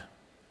mind.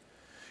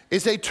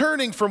 It's a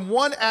turning from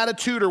one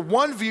attitude or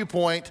one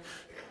viewpoint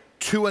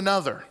to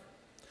another.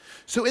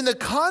 So in the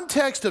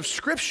context of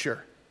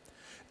Scripture,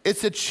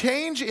 it's a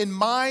change in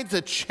mind,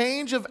 a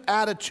change of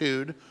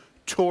attitude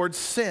towards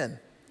sin.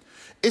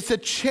 It's a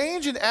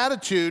change in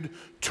attitude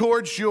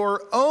towards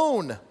your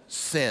own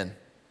sin.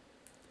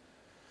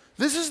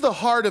 This is the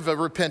heart of a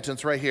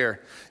repentance right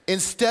here.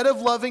 Instead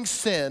of loving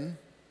sin,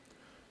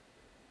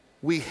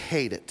 we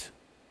hate it.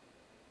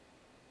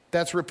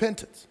 That's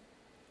repentance.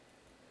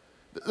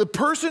 The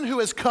person who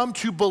has come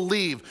to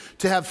believe,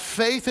 to have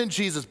faith in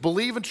Jesus,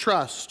 believe and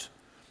trust,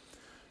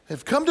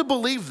 have come to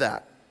believe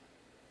that,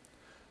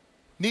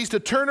 needs to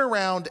turn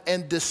around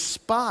and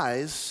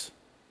despise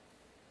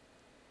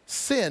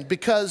sin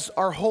because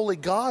our holy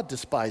God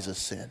despises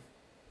sin.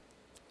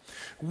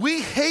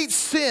 We hate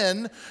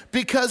sin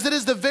because it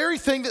is the very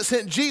thing that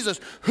sent Jesus,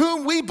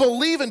 whom we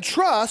believe and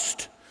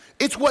trust.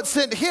 It's what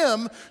sent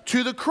him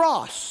to the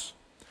cross.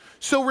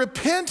 So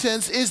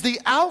repentance is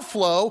the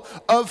outflow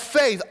of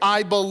faith.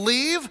 I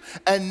believe,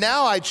 and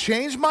now I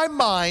change my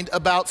mind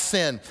about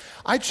sin.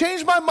 I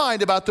changed my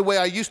mind about the way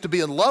I used to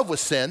be in love with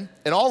sin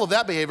and all of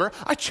that behavior.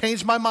 I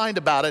changed my mind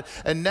about it,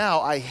 and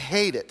now I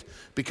hate it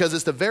because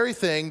it's the very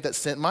thing that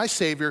sent my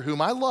Savior,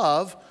 whom I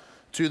love,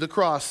 to the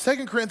cross.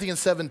 2 Corinthians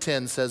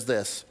 7:10 says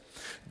this: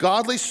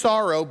 godly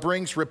sorrow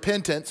brings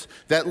repentance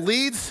that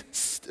leads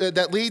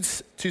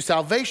to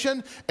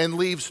salvation and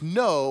leaves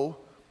no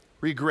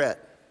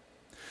regret.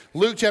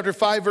 Luke chapter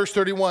 5, verse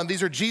 31,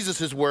 these are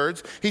Jesus'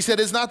 words. He said,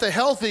 "It's not the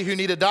healthy who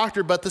need a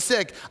doctor, but the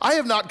sick. I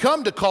have not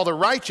come to call the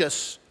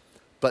righteous,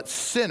 but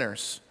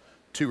sinners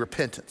to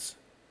repentance."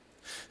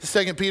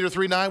 2 Peter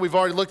 3:9, we've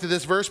already looked at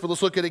this verse, but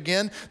let's look at it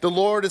again. The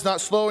Lord is not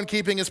slow in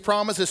keeping his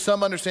promise, as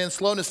some understand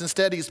slowness.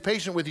 Instead, he is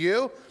patient with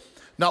you,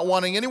 not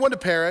wanting anyone to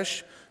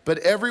perish, but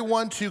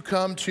everyone to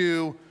come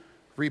to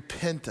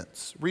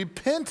repentance.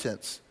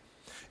 Repentance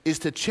is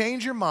to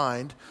change your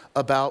mind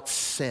about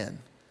sin.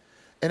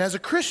 And as a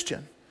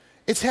Christian,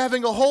 it's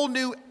having a whole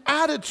new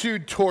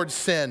attitude towards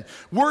sin.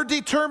 We're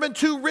determined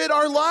to rid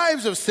our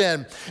lives of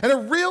sin. And a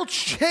real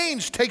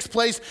change takes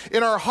place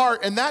in our heart,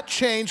 and that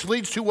change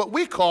leads to what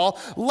we call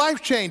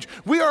life change.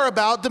 We are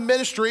about the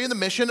ministry and the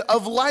mission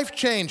of life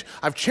change.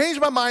 I've changed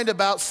my mind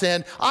about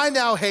sin. I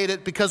now hate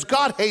it because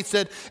God hates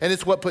it, and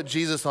it's what put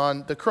Jesus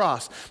on the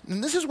cross.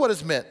 And this is what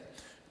is meant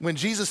when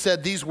Jesus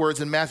said these words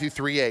in Matthew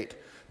 3:8,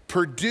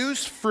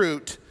 produce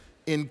fruit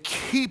in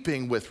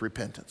keeping with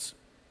repentance.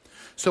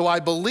 So I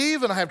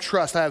believe and I have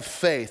trust, I have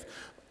faith.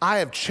 I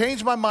have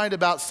changed my mind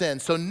about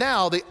sin. So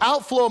now the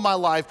outflow of my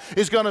life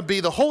is going to be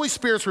the Holy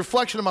Spirit's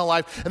reflection of my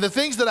life. And the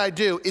things that I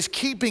do is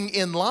keeping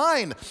in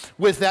line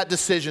with that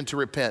decision to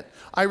repent.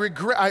 I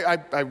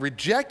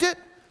reject it.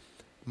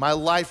 My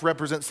life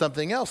represents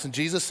something else. And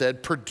Jesus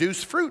said,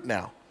 produce fruit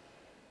now.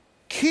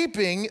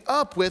 Keeping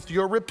up with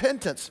your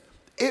repentance.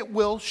 It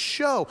will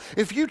show.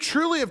 If you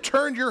truly have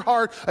turned your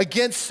heart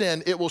against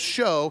sin, it will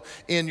show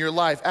in your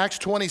life. Acts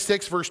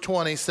 26 verse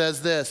 20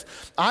 says this,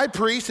 I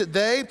preach that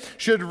they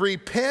should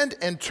repent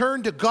and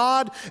turn to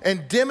God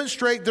and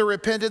demonstrate their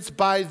repentance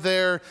by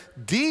their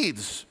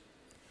deeds.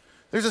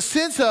 There's a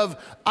sense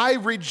of, I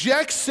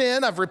reject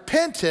sin, I've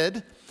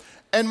repented,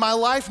 and my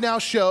life now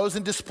shows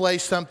and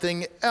displays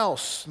something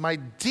else. My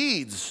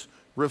deeds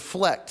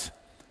reflect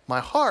my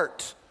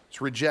heart's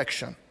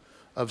rejection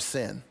of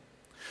sin.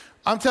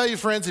 I'm telling you,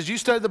 friends, as you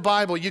study the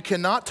Bible, you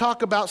cannot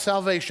talk about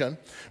salvation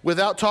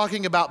without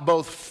talking about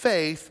both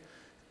faith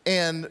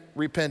and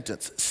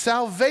repentance.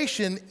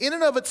 Salvation in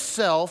and of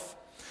itself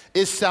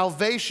is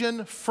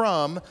salvation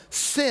from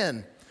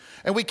sin.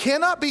 And we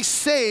cannot be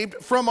saved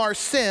from our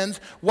sins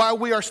while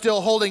we are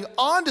still holding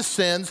on to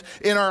sins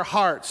in our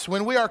hearts.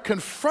 When we are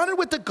confronted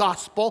with the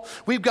gospel,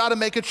 we've got to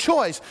make a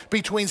choice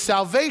between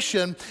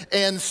salvation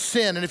and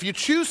sin. And if you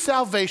choose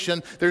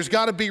salvation, there's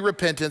got to be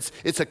repentance.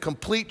 It's a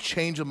complete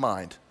change of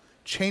mind.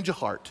 Change of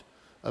heart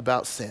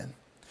about sin.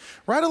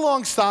 Right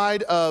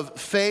alongside of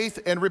faith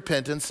and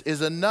repentance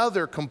is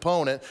another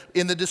component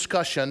in the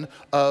discussion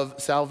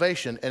of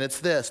salvation, and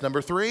it's this.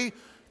 Number 3,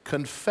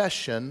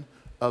 confession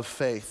of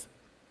faith.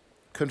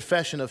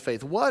 Confession of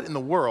faith. What in the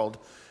world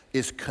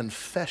is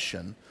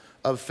confession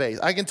of faith?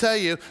 I can tell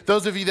you,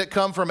 those of you that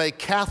come from a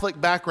Catholic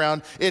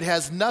background, it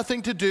has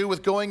nothing to do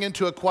with going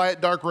into a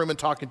quiet, dark room and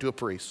talking to a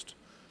priest.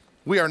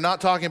 We are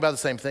not talking about the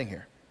same thing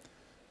here.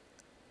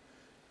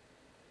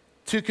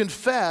 To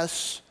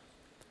confess,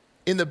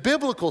 in the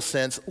biblical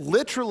sense,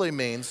 literally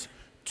means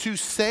to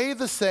say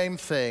the same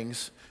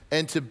things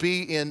and to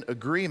be in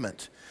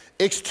agreement.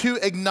 It's to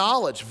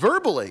acknowledge,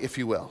 verbally, if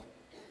you will,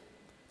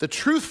 the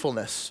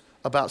truthfulness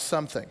about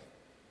something.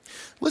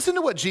 Listen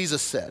to what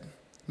Jesus said.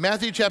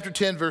 Matthew chapter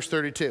 10, verse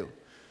 32.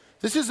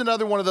 This is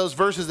another one of those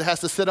verses that has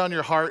to sit on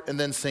your heart and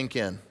then sink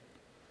in.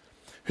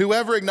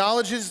 Whoever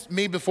acknowledges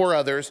me before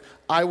others,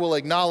 I will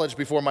acknowledge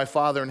before my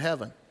Father in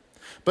heaven.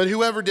 But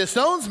whoever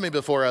disowns me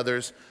before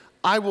others,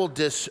 I will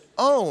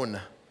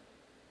disown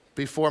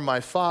before my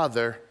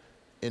Father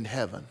in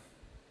heaven.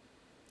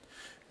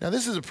 Now,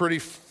 this is a pretty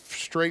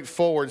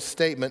straightforward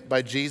statement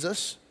by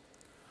Jesus.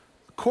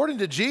 According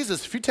to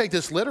Jesus, if you take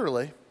this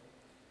literally,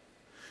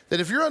 that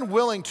if you're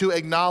unwilling to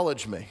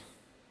acknowledge me,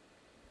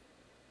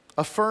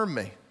 affirm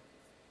me,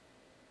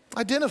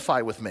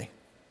 identify with me,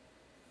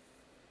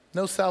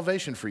 no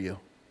salvation for you.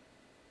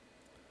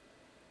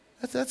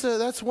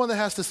 That's one that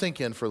has to sink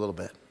in for a little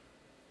bit.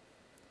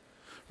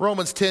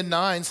 Romans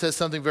 10:9 says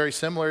something very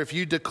similar. If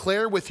you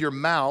declare with your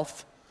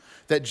mouth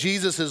that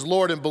Jesus is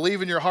Lord and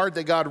believe in your heart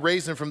that God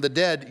raised him from the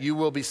dead, you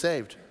will be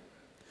saved.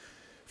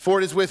 For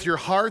it is with your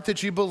heart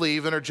that you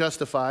believe and are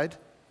justified.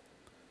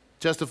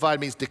 Justified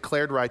means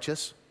declared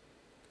righteous.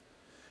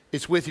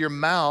 It's with your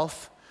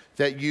mouth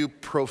that you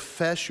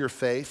profess your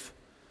faith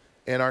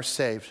and are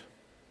saved.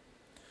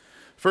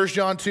 1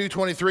 John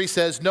 2:23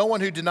 says, no one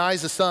who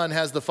denies the Son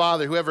has the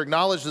Father. Whoever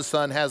acknowledges the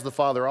Son has the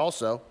Father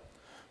also.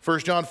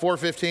 1 John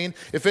 4:15,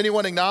 if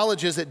anyone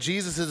acknowledges that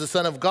Jesus is the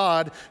Son of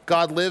God,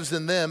 God lives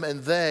in them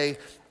and they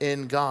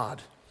in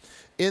God.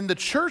 In the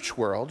church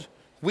world,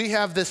 we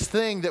have this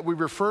thing that we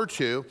refer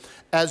to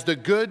as the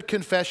good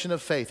confession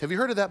of faith. Have you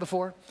heard of that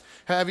before?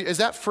 Is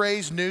that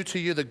phrase new to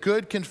you, the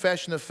good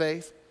confession of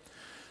faith?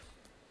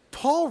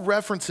 Paul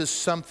references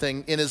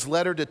something in his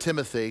letter to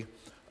Timothy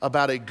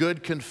about a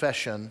good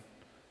confession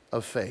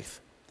of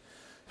faith.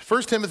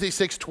 1 Timothy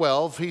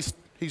 6:12,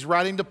 he's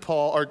writing to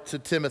Paul or to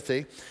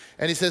Timothy,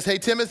 and he says, hey,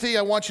 Timothy,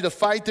 I want you to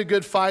fight the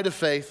good fight of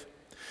faith.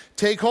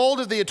 Take hold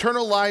of the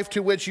eternal life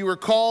to which you were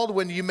called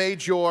when you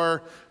made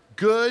your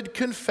good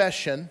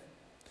confession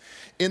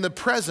in the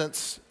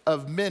presence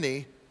of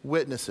many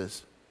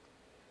witnesses.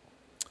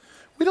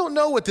 We don't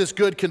know what this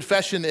good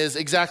confession is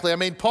exactly. I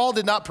mean, Paul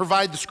did not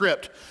provide the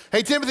script.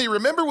 Hey, Timothy,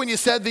 remember when you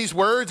said these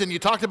words and you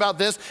talked about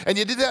this and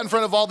you did that in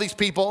front of all these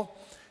people?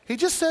 He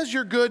just says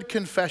your good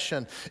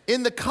confession.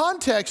 In the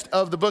context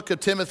of the book of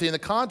Timothy, in the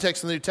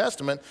context of the New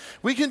Testament,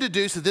 we can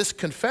deduce that this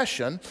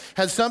confession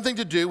has something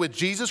to do with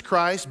Jesus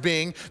Christ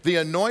being the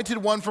anointed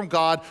one from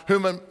God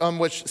on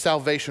which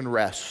salvation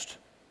rests.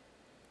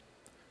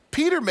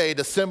 Peter made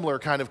a similar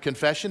kind of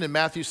confession in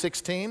Matthew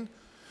 16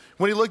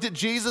 when he looked at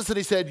Jesus and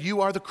he said, "You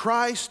are the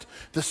Christ,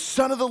 the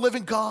Son of the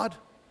living God."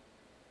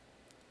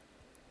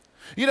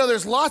 You know,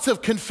 there's lots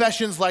of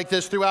confessions like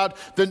this throughout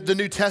the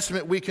New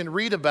Testament we can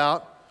read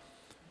about,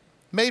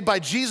 made by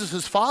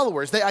Jesus'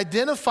 followers. They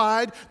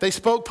identified, they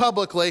spoke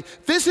publicly,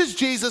 this is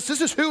Jesus, this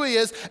is who he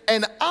is,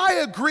 and I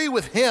agree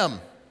with him.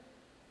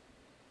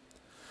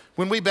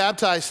 When we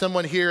baptize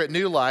someone here at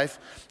New Life,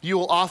 you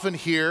will often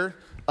hear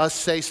us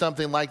say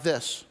something like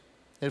this.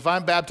 If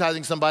I'm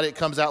baptizing somebody, it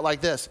comes out like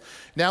this.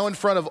 Now in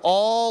front of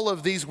all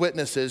of these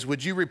witnesses,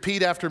 would you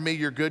repeat after me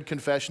your good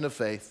confession of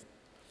faith?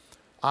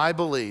 I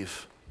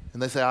believe,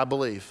 and they say, I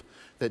believe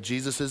that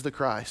Jesus is the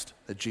Christ,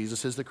 that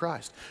Jesus is the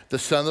Christ, the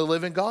Son of the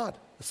living God.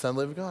 The Son of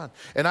the living God.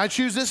 And I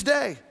choose this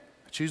day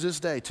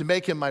to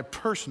make him my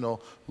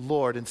personal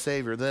Lord and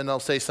Savior. Then I'll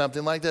say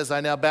something like this.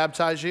 I now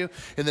baptize you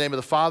in the name of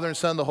the Father and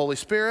Son and the Holy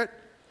Spirit,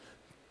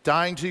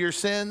 dying to your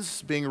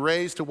sins, being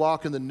raised to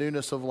walk in the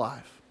newness of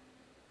life.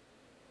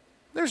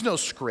 There's no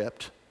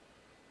script.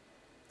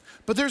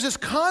 But there's this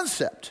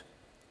concept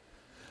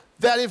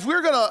that if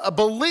we're going to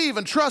believe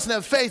and trust and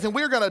have faith and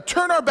we're going to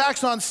turn our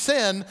backs on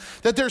sin,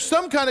 that there's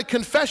some kind of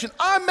confession.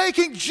 I'm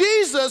making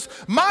Jesus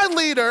my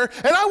leader,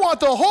 and I want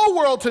the whole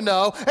world to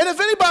know, and if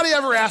anybody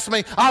ever asks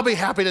me, I'll be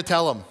happy to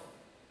tell them.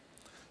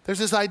 There's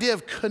this idea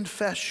of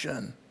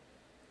confession.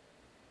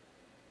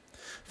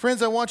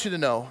 Friends, I want you to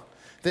know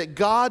that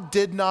God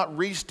did not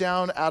reach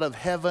down out of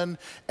heaven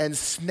and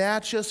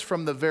snatch us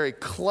from the very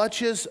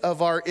clutches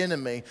of our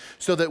enemy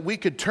so that we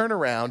could turn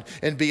around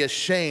and be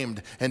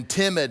ashamed and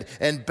timid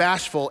and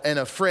bashful and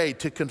afraid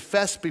to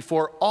confess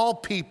before all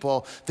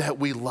people that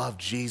we love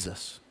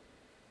Jesus.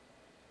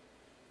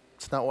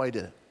 It's not why he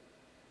did it.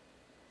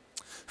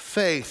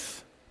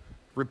 Faith,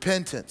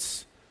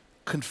 repentance,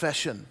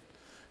 confession,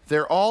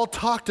 they're all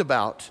talked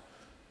about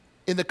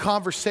in the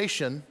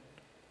conversation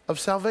of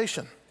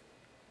salvation.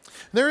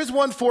 There is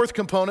one fourth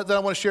component that I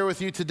want to share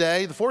with you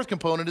today. The fourth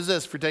component is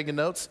this, if you're taking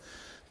notes,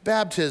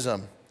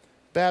 baptism.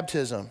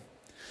 Baptism.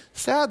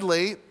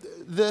 Sadly,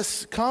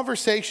 this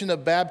conversation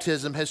of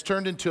baptism has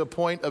turned into a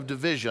point of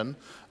division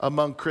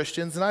among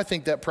Christians, and I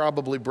think that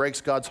probably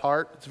breaks God's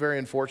heart. It's very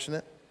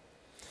unfortunate.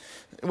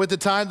 With the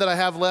time that I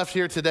have left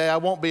here today, I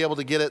won't be able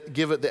to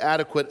give it the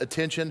adequate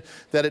attention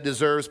that it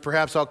deserves.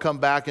 Perhaps I'll come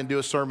back and do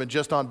a sermon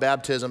just on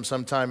baptism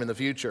sometime in the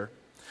future.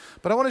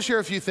 But I want to share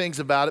a few things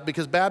about it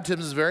because baptism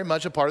is very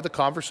much a part of the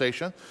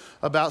conversation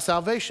about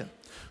salvation.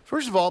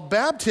 First of all,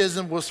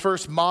 baptism was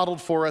first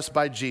modeled for us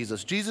by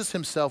Jesus. Jesus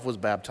himself was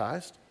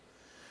baptized.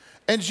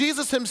 And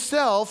Jesus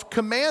himself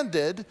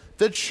commanded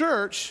the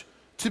church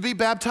to be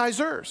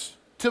baptizers,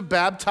 to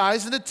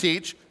baptize and to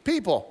teach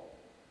people.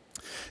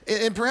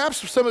 And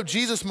perhaps some of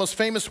Jesus' most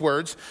famous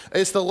words,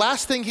 it's the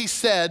last thing he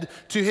said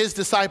to his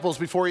disciples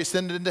before he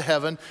ascended into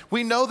heaven.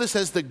 We know this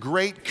as the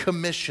Great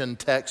Commission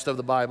text of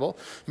the Bible,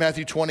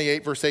 Matthew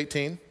 28, verse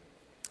 18.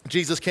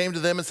 Jesus came to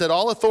them and said,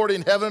 all authority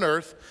in heaven and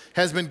earth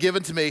has been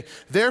given to me.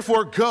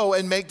 Therefore, go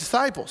and make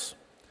disciples,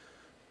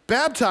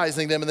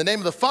 baptizing them in the name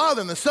of the Father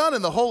and the Son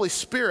and the Holy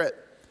Spirit,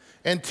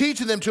 and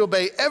teaching them to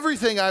obey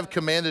everything I've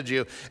commanded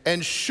you.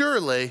 And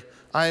surely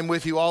I am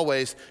with you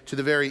always to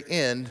the very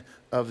end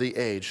of the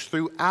age.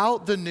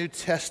 Throughout the New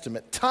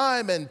Testament,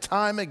 time and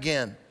time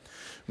again,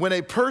 when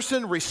a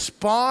person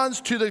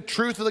responds to the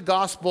truth of the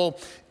gospel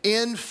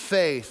in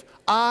faith,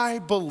 I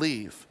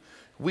believe,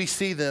 we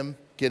see them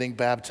getting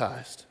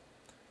baptized.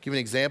 I'll give you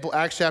an example.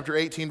 Acts chapter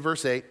 18,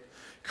 verse 8.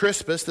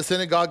 Crispus, the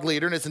synagogue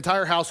leader, and his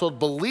entire household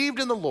believed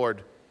in the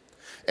Lord.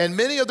 And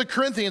many of the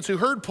Corinthians who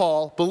heard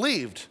Paul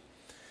believed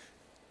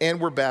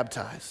and were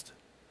baptized.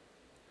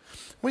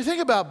 When we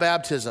think about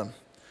baptism,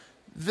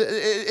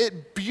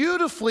 it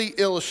beautifully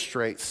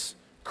illustrates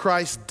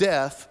Christ's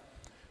death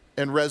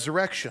and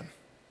resurrection.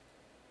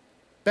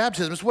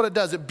 Baptism is what it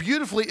does. It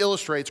beautifully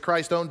illustrates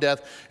Christ's own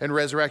death and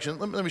resurrection.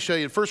 Let me show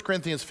you. 1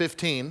 Corinthians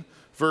 15,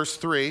 verse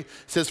 3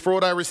 says, for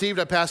what I received,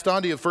 I passed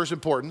on to you of first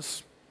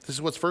importance. This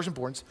is what's first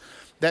importance.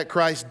 That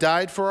Christ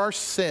died for our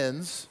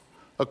sins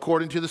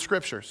according to the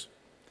Scriptures.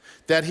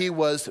 That he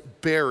was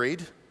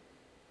buried.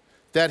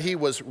 That he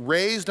was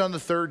raised on the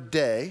third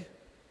day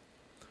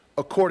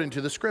according to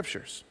the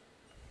Scriptures.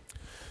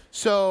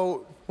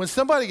 So when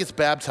somebody gets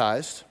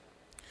baptized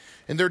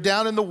and they're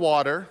down in the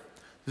water,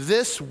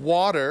 this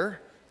water,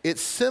 it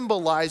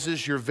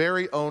symbolizes your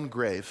very own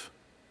grave.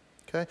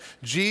 Okay?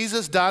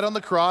 Jesus died on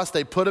the cross.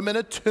 They put him in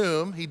a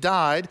tomb. He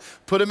died,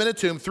 put him in a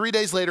tomb. 3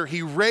 days later,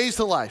 he raised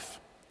to life.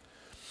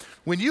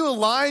 When you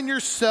align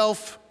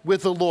yourself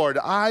with the Lord,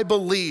 I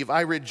believe,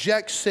 I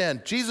reject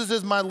sin. Jesus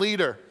is my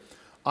leader.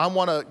 I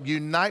want to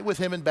unite with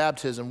him in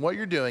baptism. What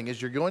you're doing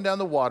is you're going down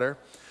the water,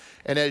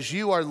 and as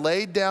you are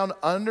laid down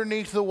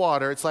underneath the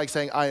water, it's like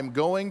saying, I am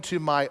going to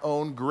my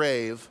own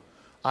grave.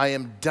 I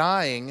am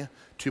dying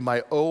to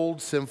my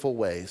old sinful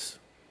ways.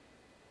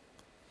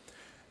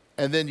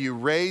 and then you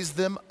raise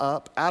them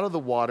up out of the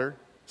water,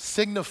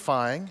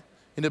 signifying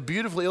in a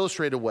beautifully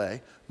illustrated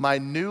way my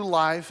new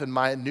life and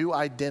my new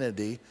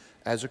identity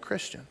as a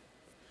Christian.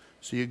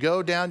 So you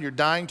go down, you're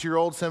dying to your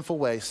old sinful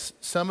ways.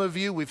 Some of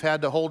you, we've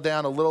had to hold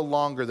down a little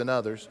longer than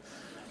others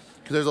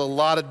because there's a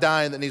lot of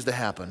dying that needs to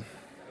happen.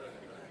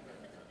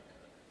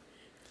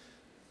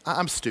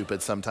 I'm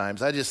stupid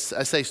sometimes. I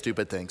say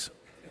stupid things.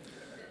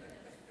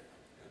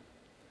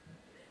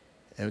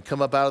 And we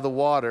come up out of the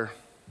water,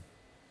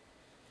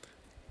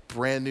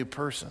 brand new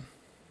person.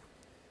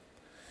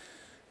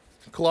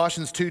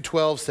 Colossians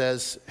 2:12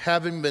 says,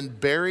 having been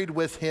buried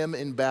with him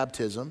in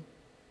baptism,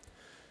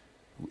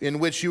 in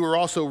which you were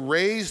also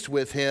raised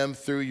with him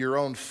through your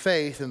own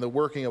faith in the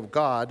working of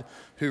God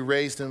who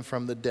raised him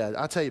from the dead.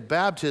 I'll tell you,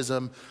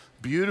 baptism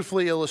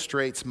beautifully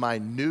illustrates my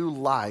new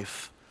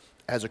life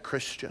as a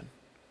Christian.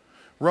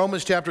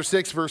 Romans chapter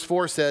 6 verse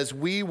 4 says,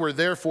 we were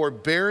therefore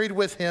buried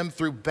with him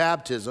through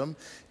baptism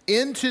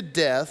into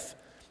death,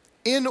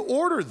 in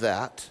order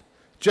that,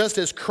 just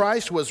as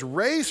Christ was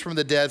raised from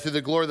the dead through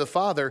the glory of the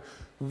Father,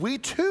 we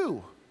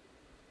too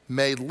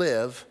may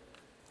live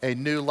a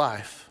new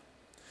life.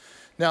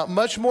 Now,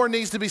 much more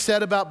needs to be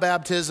said about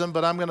baptism,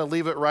 but I'm going to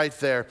leave it right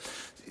there.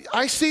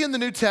 I see in the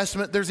New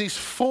Testament, there's these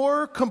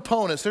four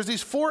components, there's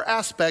these four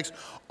aspects,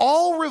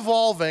 all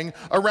revolving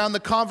around the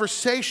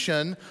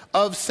conversation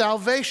of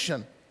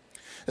salvation.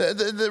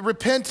 The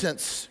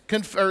repentance,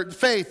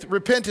 faith,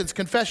 repentance,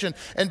 confession,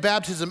 and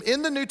baptism.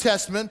 In the New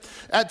Testament,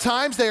 at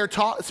times they are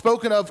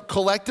spoken of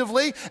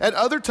collectively, at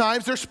other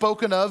times they're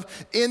spoken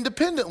of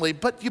independently.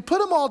 But you put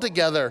them all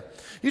together.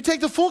 You take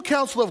the full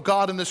counsel of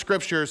God in the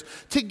Scriptures.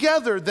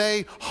 Together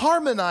they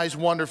harmonize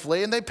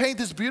wonderfully, and they paint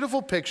this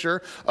beautiful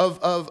picture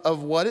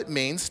of what it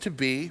means to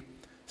be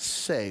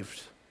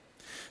saved.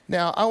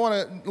 Now, I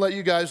want to let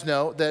you guys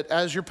know that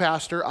as your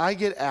pastor, I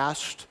get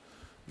asked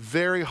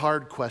very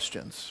hard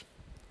questions.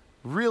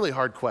 Really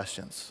hard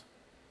questions.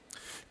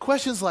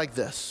 Questions like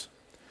this.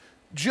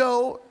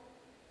 Joe,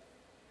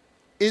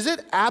 is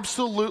it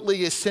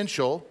absolutely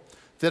essential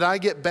that I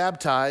get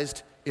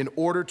baptized in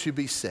order to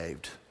be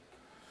saved?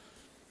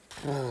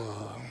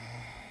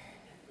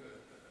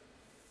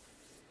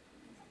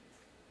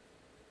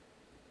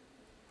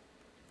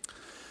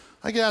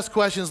 I get asked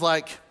questions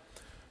like,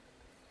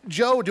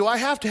 Joe, do I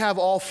have to have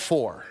all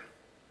four?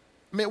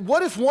 I mean,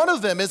 what if one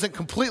of them isn't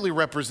completely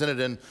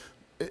represented in,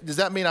 does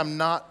that mean I'm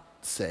not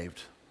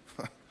saved?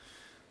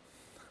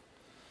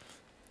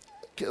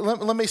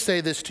 Let me say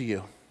this to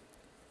you.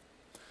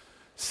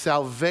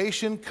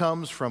 Salvation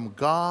comes from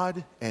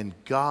God and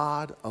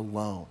God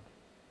alone.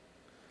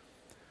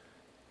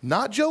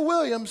 Not Joe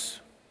Williams.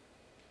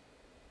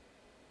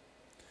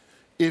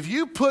 If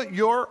you put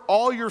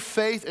all your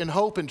faith and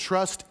hope and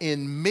trust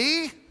in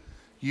me,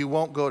 you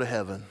won't go to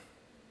heaven.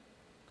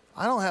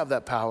 I don't have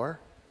that power.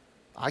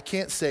 I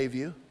can't save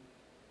you.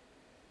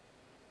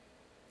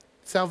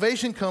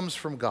 Salvation comes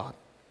from God.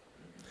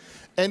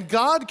 And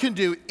God can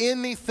do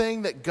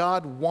anything that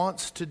God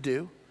wants to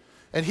do.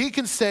 And he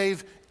can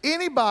save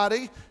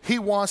anybody he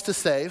wants to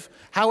save,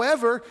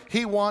 however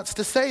he wants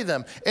to save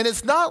them. And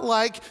it's not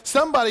like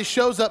somebody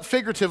shows up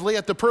figuratively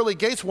at the pearly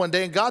gates one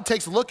day and God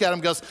takes a look at him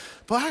and goes,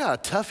 boy, I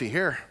got a toughie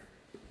here.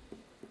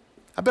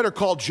 I better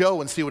call Joe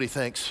and see what he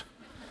thinks.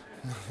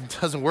 It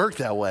doesn't work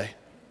that way.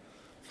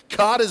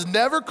 God has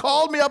never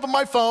called me up on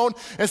my phone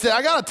and said,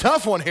 I got a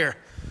tough one here.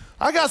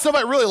 I got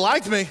somebody that really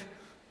liked me.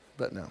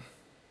 But no.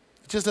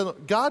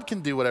 God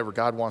can do whatever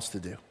God wants to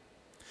do.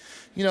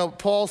 You know,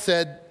 Paul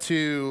said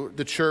to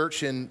the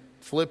church in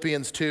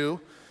Philippians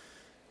 2,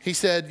 he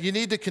said, you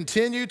need to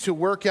continue to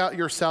work out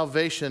your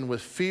salvation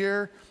with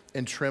fear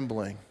and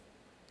trembling.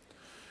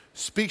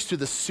 Speaks to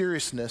the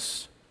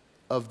seriousness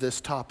of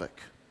this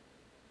topic.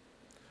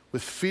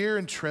 With fear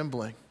and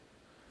trembling.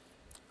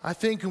 I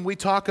think when we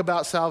talk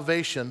about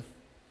salvation,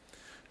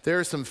 there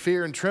is some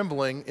fear and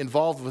trembling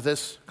involved with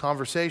this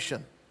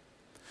conversation.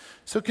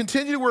 So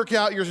continue to work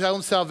out your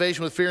own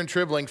salvation with fear and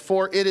trembling,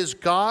 for it is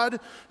God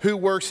who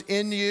works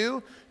in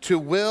you to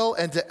will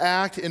and to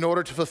act in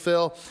order to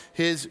fulfill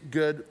his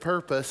good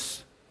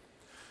purpose.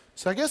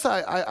 So I guess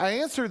I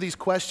answer these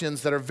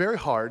questions that are very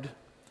hard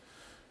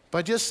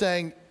by just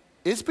saying,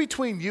 it's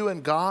between you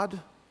and God,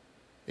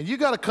 and you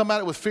got to come at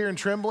it with fear and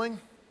trembling.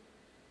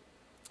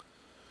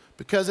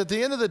 Because at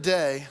the end of the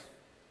day,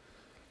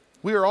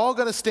 we are all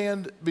going to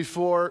stand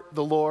before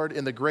the Lord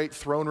in the great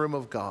throne room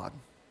of God.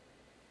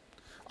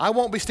 I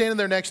won't be standing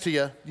there next to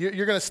you.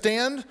 You're going to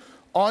stand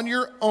on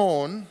your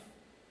own,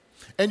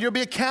 and you'll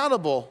be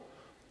accountable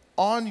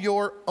on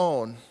your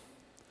own.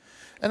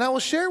 And I will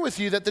share with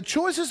you that the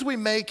choices we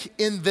make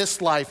in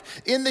this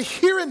life, in the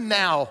here and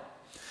now,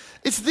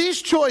 it's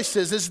these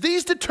choices, it's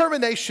these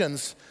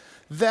determinations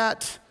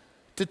that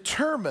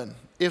determine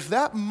if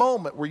that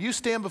moment where you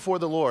stand before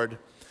the Lord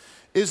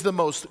is the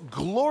most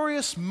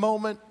glorious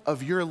moment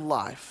of your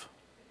life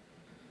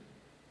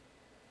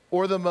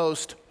or the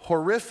most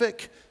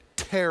horrific,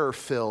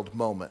 terror-filled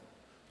moment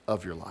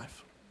of your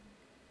life.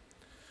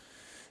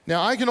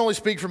 Now, I can only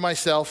speak for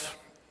myself,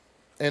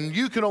 and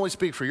you can only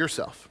speak for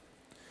yourself.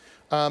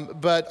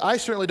 But I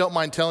certainly don't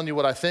mind telling you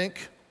what I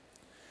think.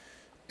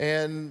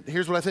 And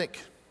here's what I think.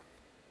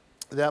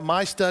 That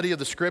my study of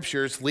the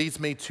scriptures leads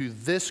me to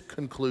this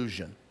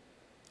conclusion.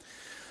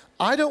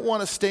 I don't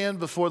want to stand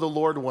before the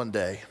Lord one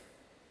day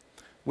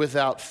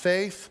without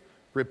faith,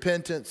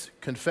 repentance,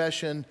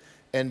 confession,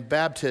 and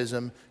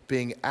baptism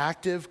being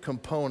active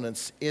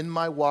components in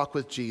my walk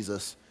with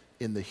Jesus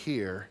in the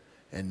here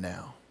and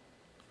now.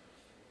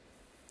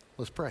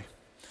 Let's pray.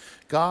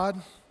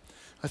 God,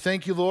 I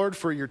thank you, Lord,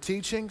 for your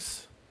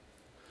teachings.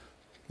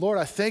 Lord,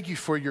 I thank you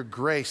for your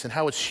grace and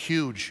how it's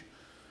huge.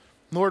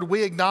 Lord,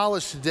 we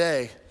acknowledge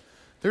today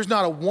there's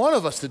not a one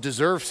of us that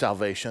deserves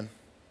salvation.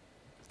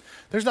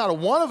 There's not a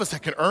one of us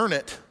that can earn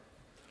it.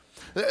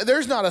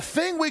 There's not a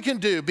thing we can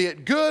do, be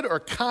it good or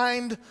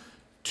kind,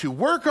 to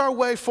work our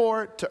way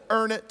for it, to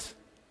earn it.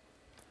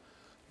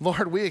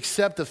 Lord, we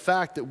accept the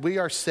fact that we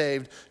are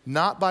saved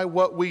not by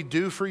what we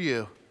do for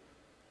you,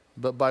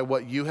 but by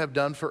what you have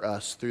done for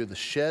us through the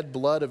shed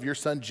blood of your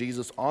Son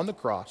Jesus on the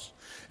cross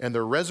and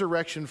the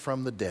resurrection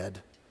from the dead.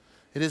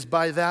 It is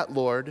by that,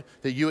 Lord,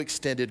 that you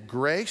extended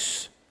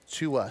grace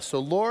to us. So,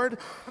 Lord,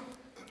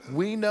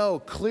 we know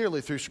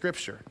clearly through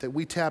Scripture that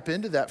we tap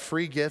into that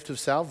free gift of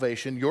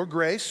salvation, your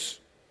grace,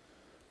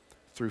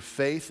 through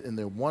faith in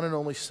the one and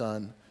only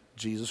Son,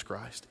 Jesus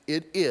Christ.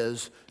 It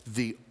is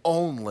the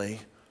only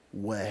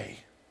way.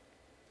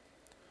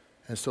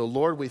 And so,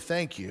 Lord, we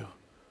thank you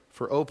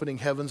for opening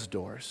heaven's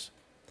doors.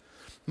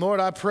 Lord,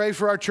 I pray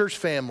for our church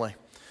family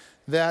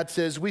that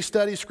as we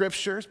study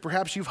scriptures,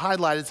 perhaps you've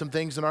highlighted some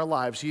things in our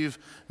lives. You've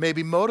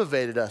maybe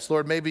motivated us.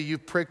 Lord, maybe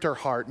you've pricked our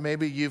heart.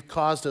 Maybe you've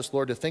caused us,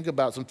 Lord, to think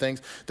about some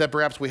things that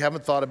perhaps we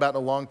haven't thought about in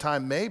a long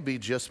time. Maybe,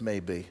 just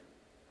maybe,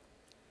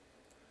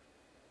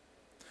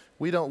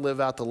 we don't live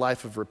out the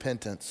life of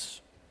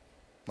repentance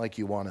like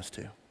you want us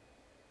to.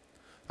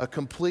 A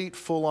complete,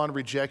 full-on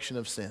rejection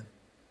of sin.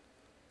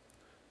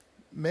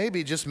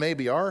 Maybe, just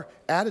maybe, our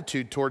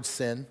attitude towards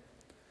sin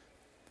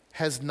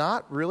has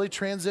not really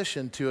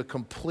transitioned to a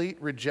complete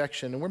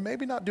rejection. And we're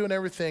maybe not doing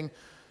everything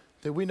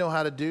that we know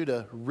how to do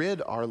to rid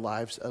our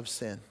lives of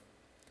sin.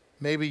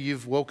 Maybe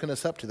you've woken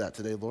us up to that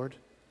today, Lord.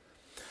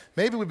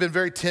 Maybe we've been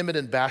very timid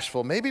and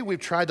bashful. Maybe we've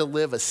tried to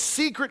live a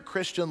secret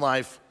Christian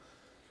life.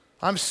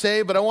 I'm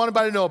saved, but I want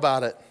everybody to know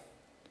about it.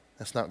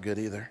 That's not good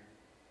either.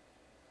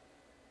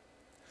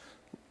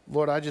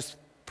 Lord, I just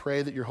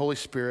pray that your Holy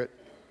Spirit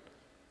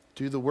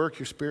do the work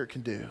your Spirit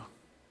can do.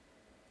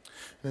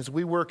 And as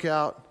we work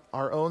out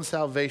our own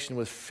salvation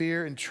with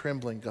fear and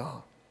trembling,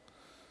 God,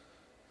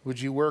 would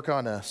you work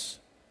on us?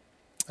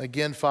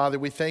 Again, Father,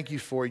 we thank you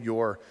for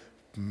your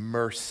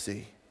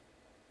mercy.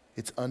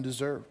 It's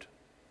undeserved.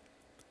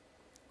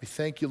 We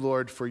thank you,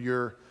 Lord, for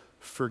your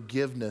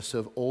forgiveness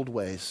of old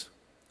ways.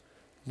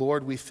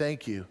 Lord, we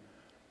thank you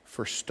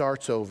for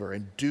starts over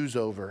and do's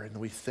over, and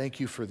we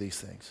thank you for these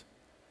things.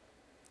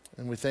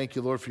 And we thank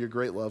you, Lord, for your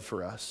great love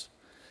for us.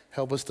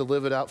 Help us to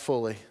live it out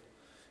fully.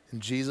 In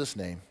Jesus'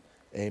 name,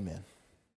 amen.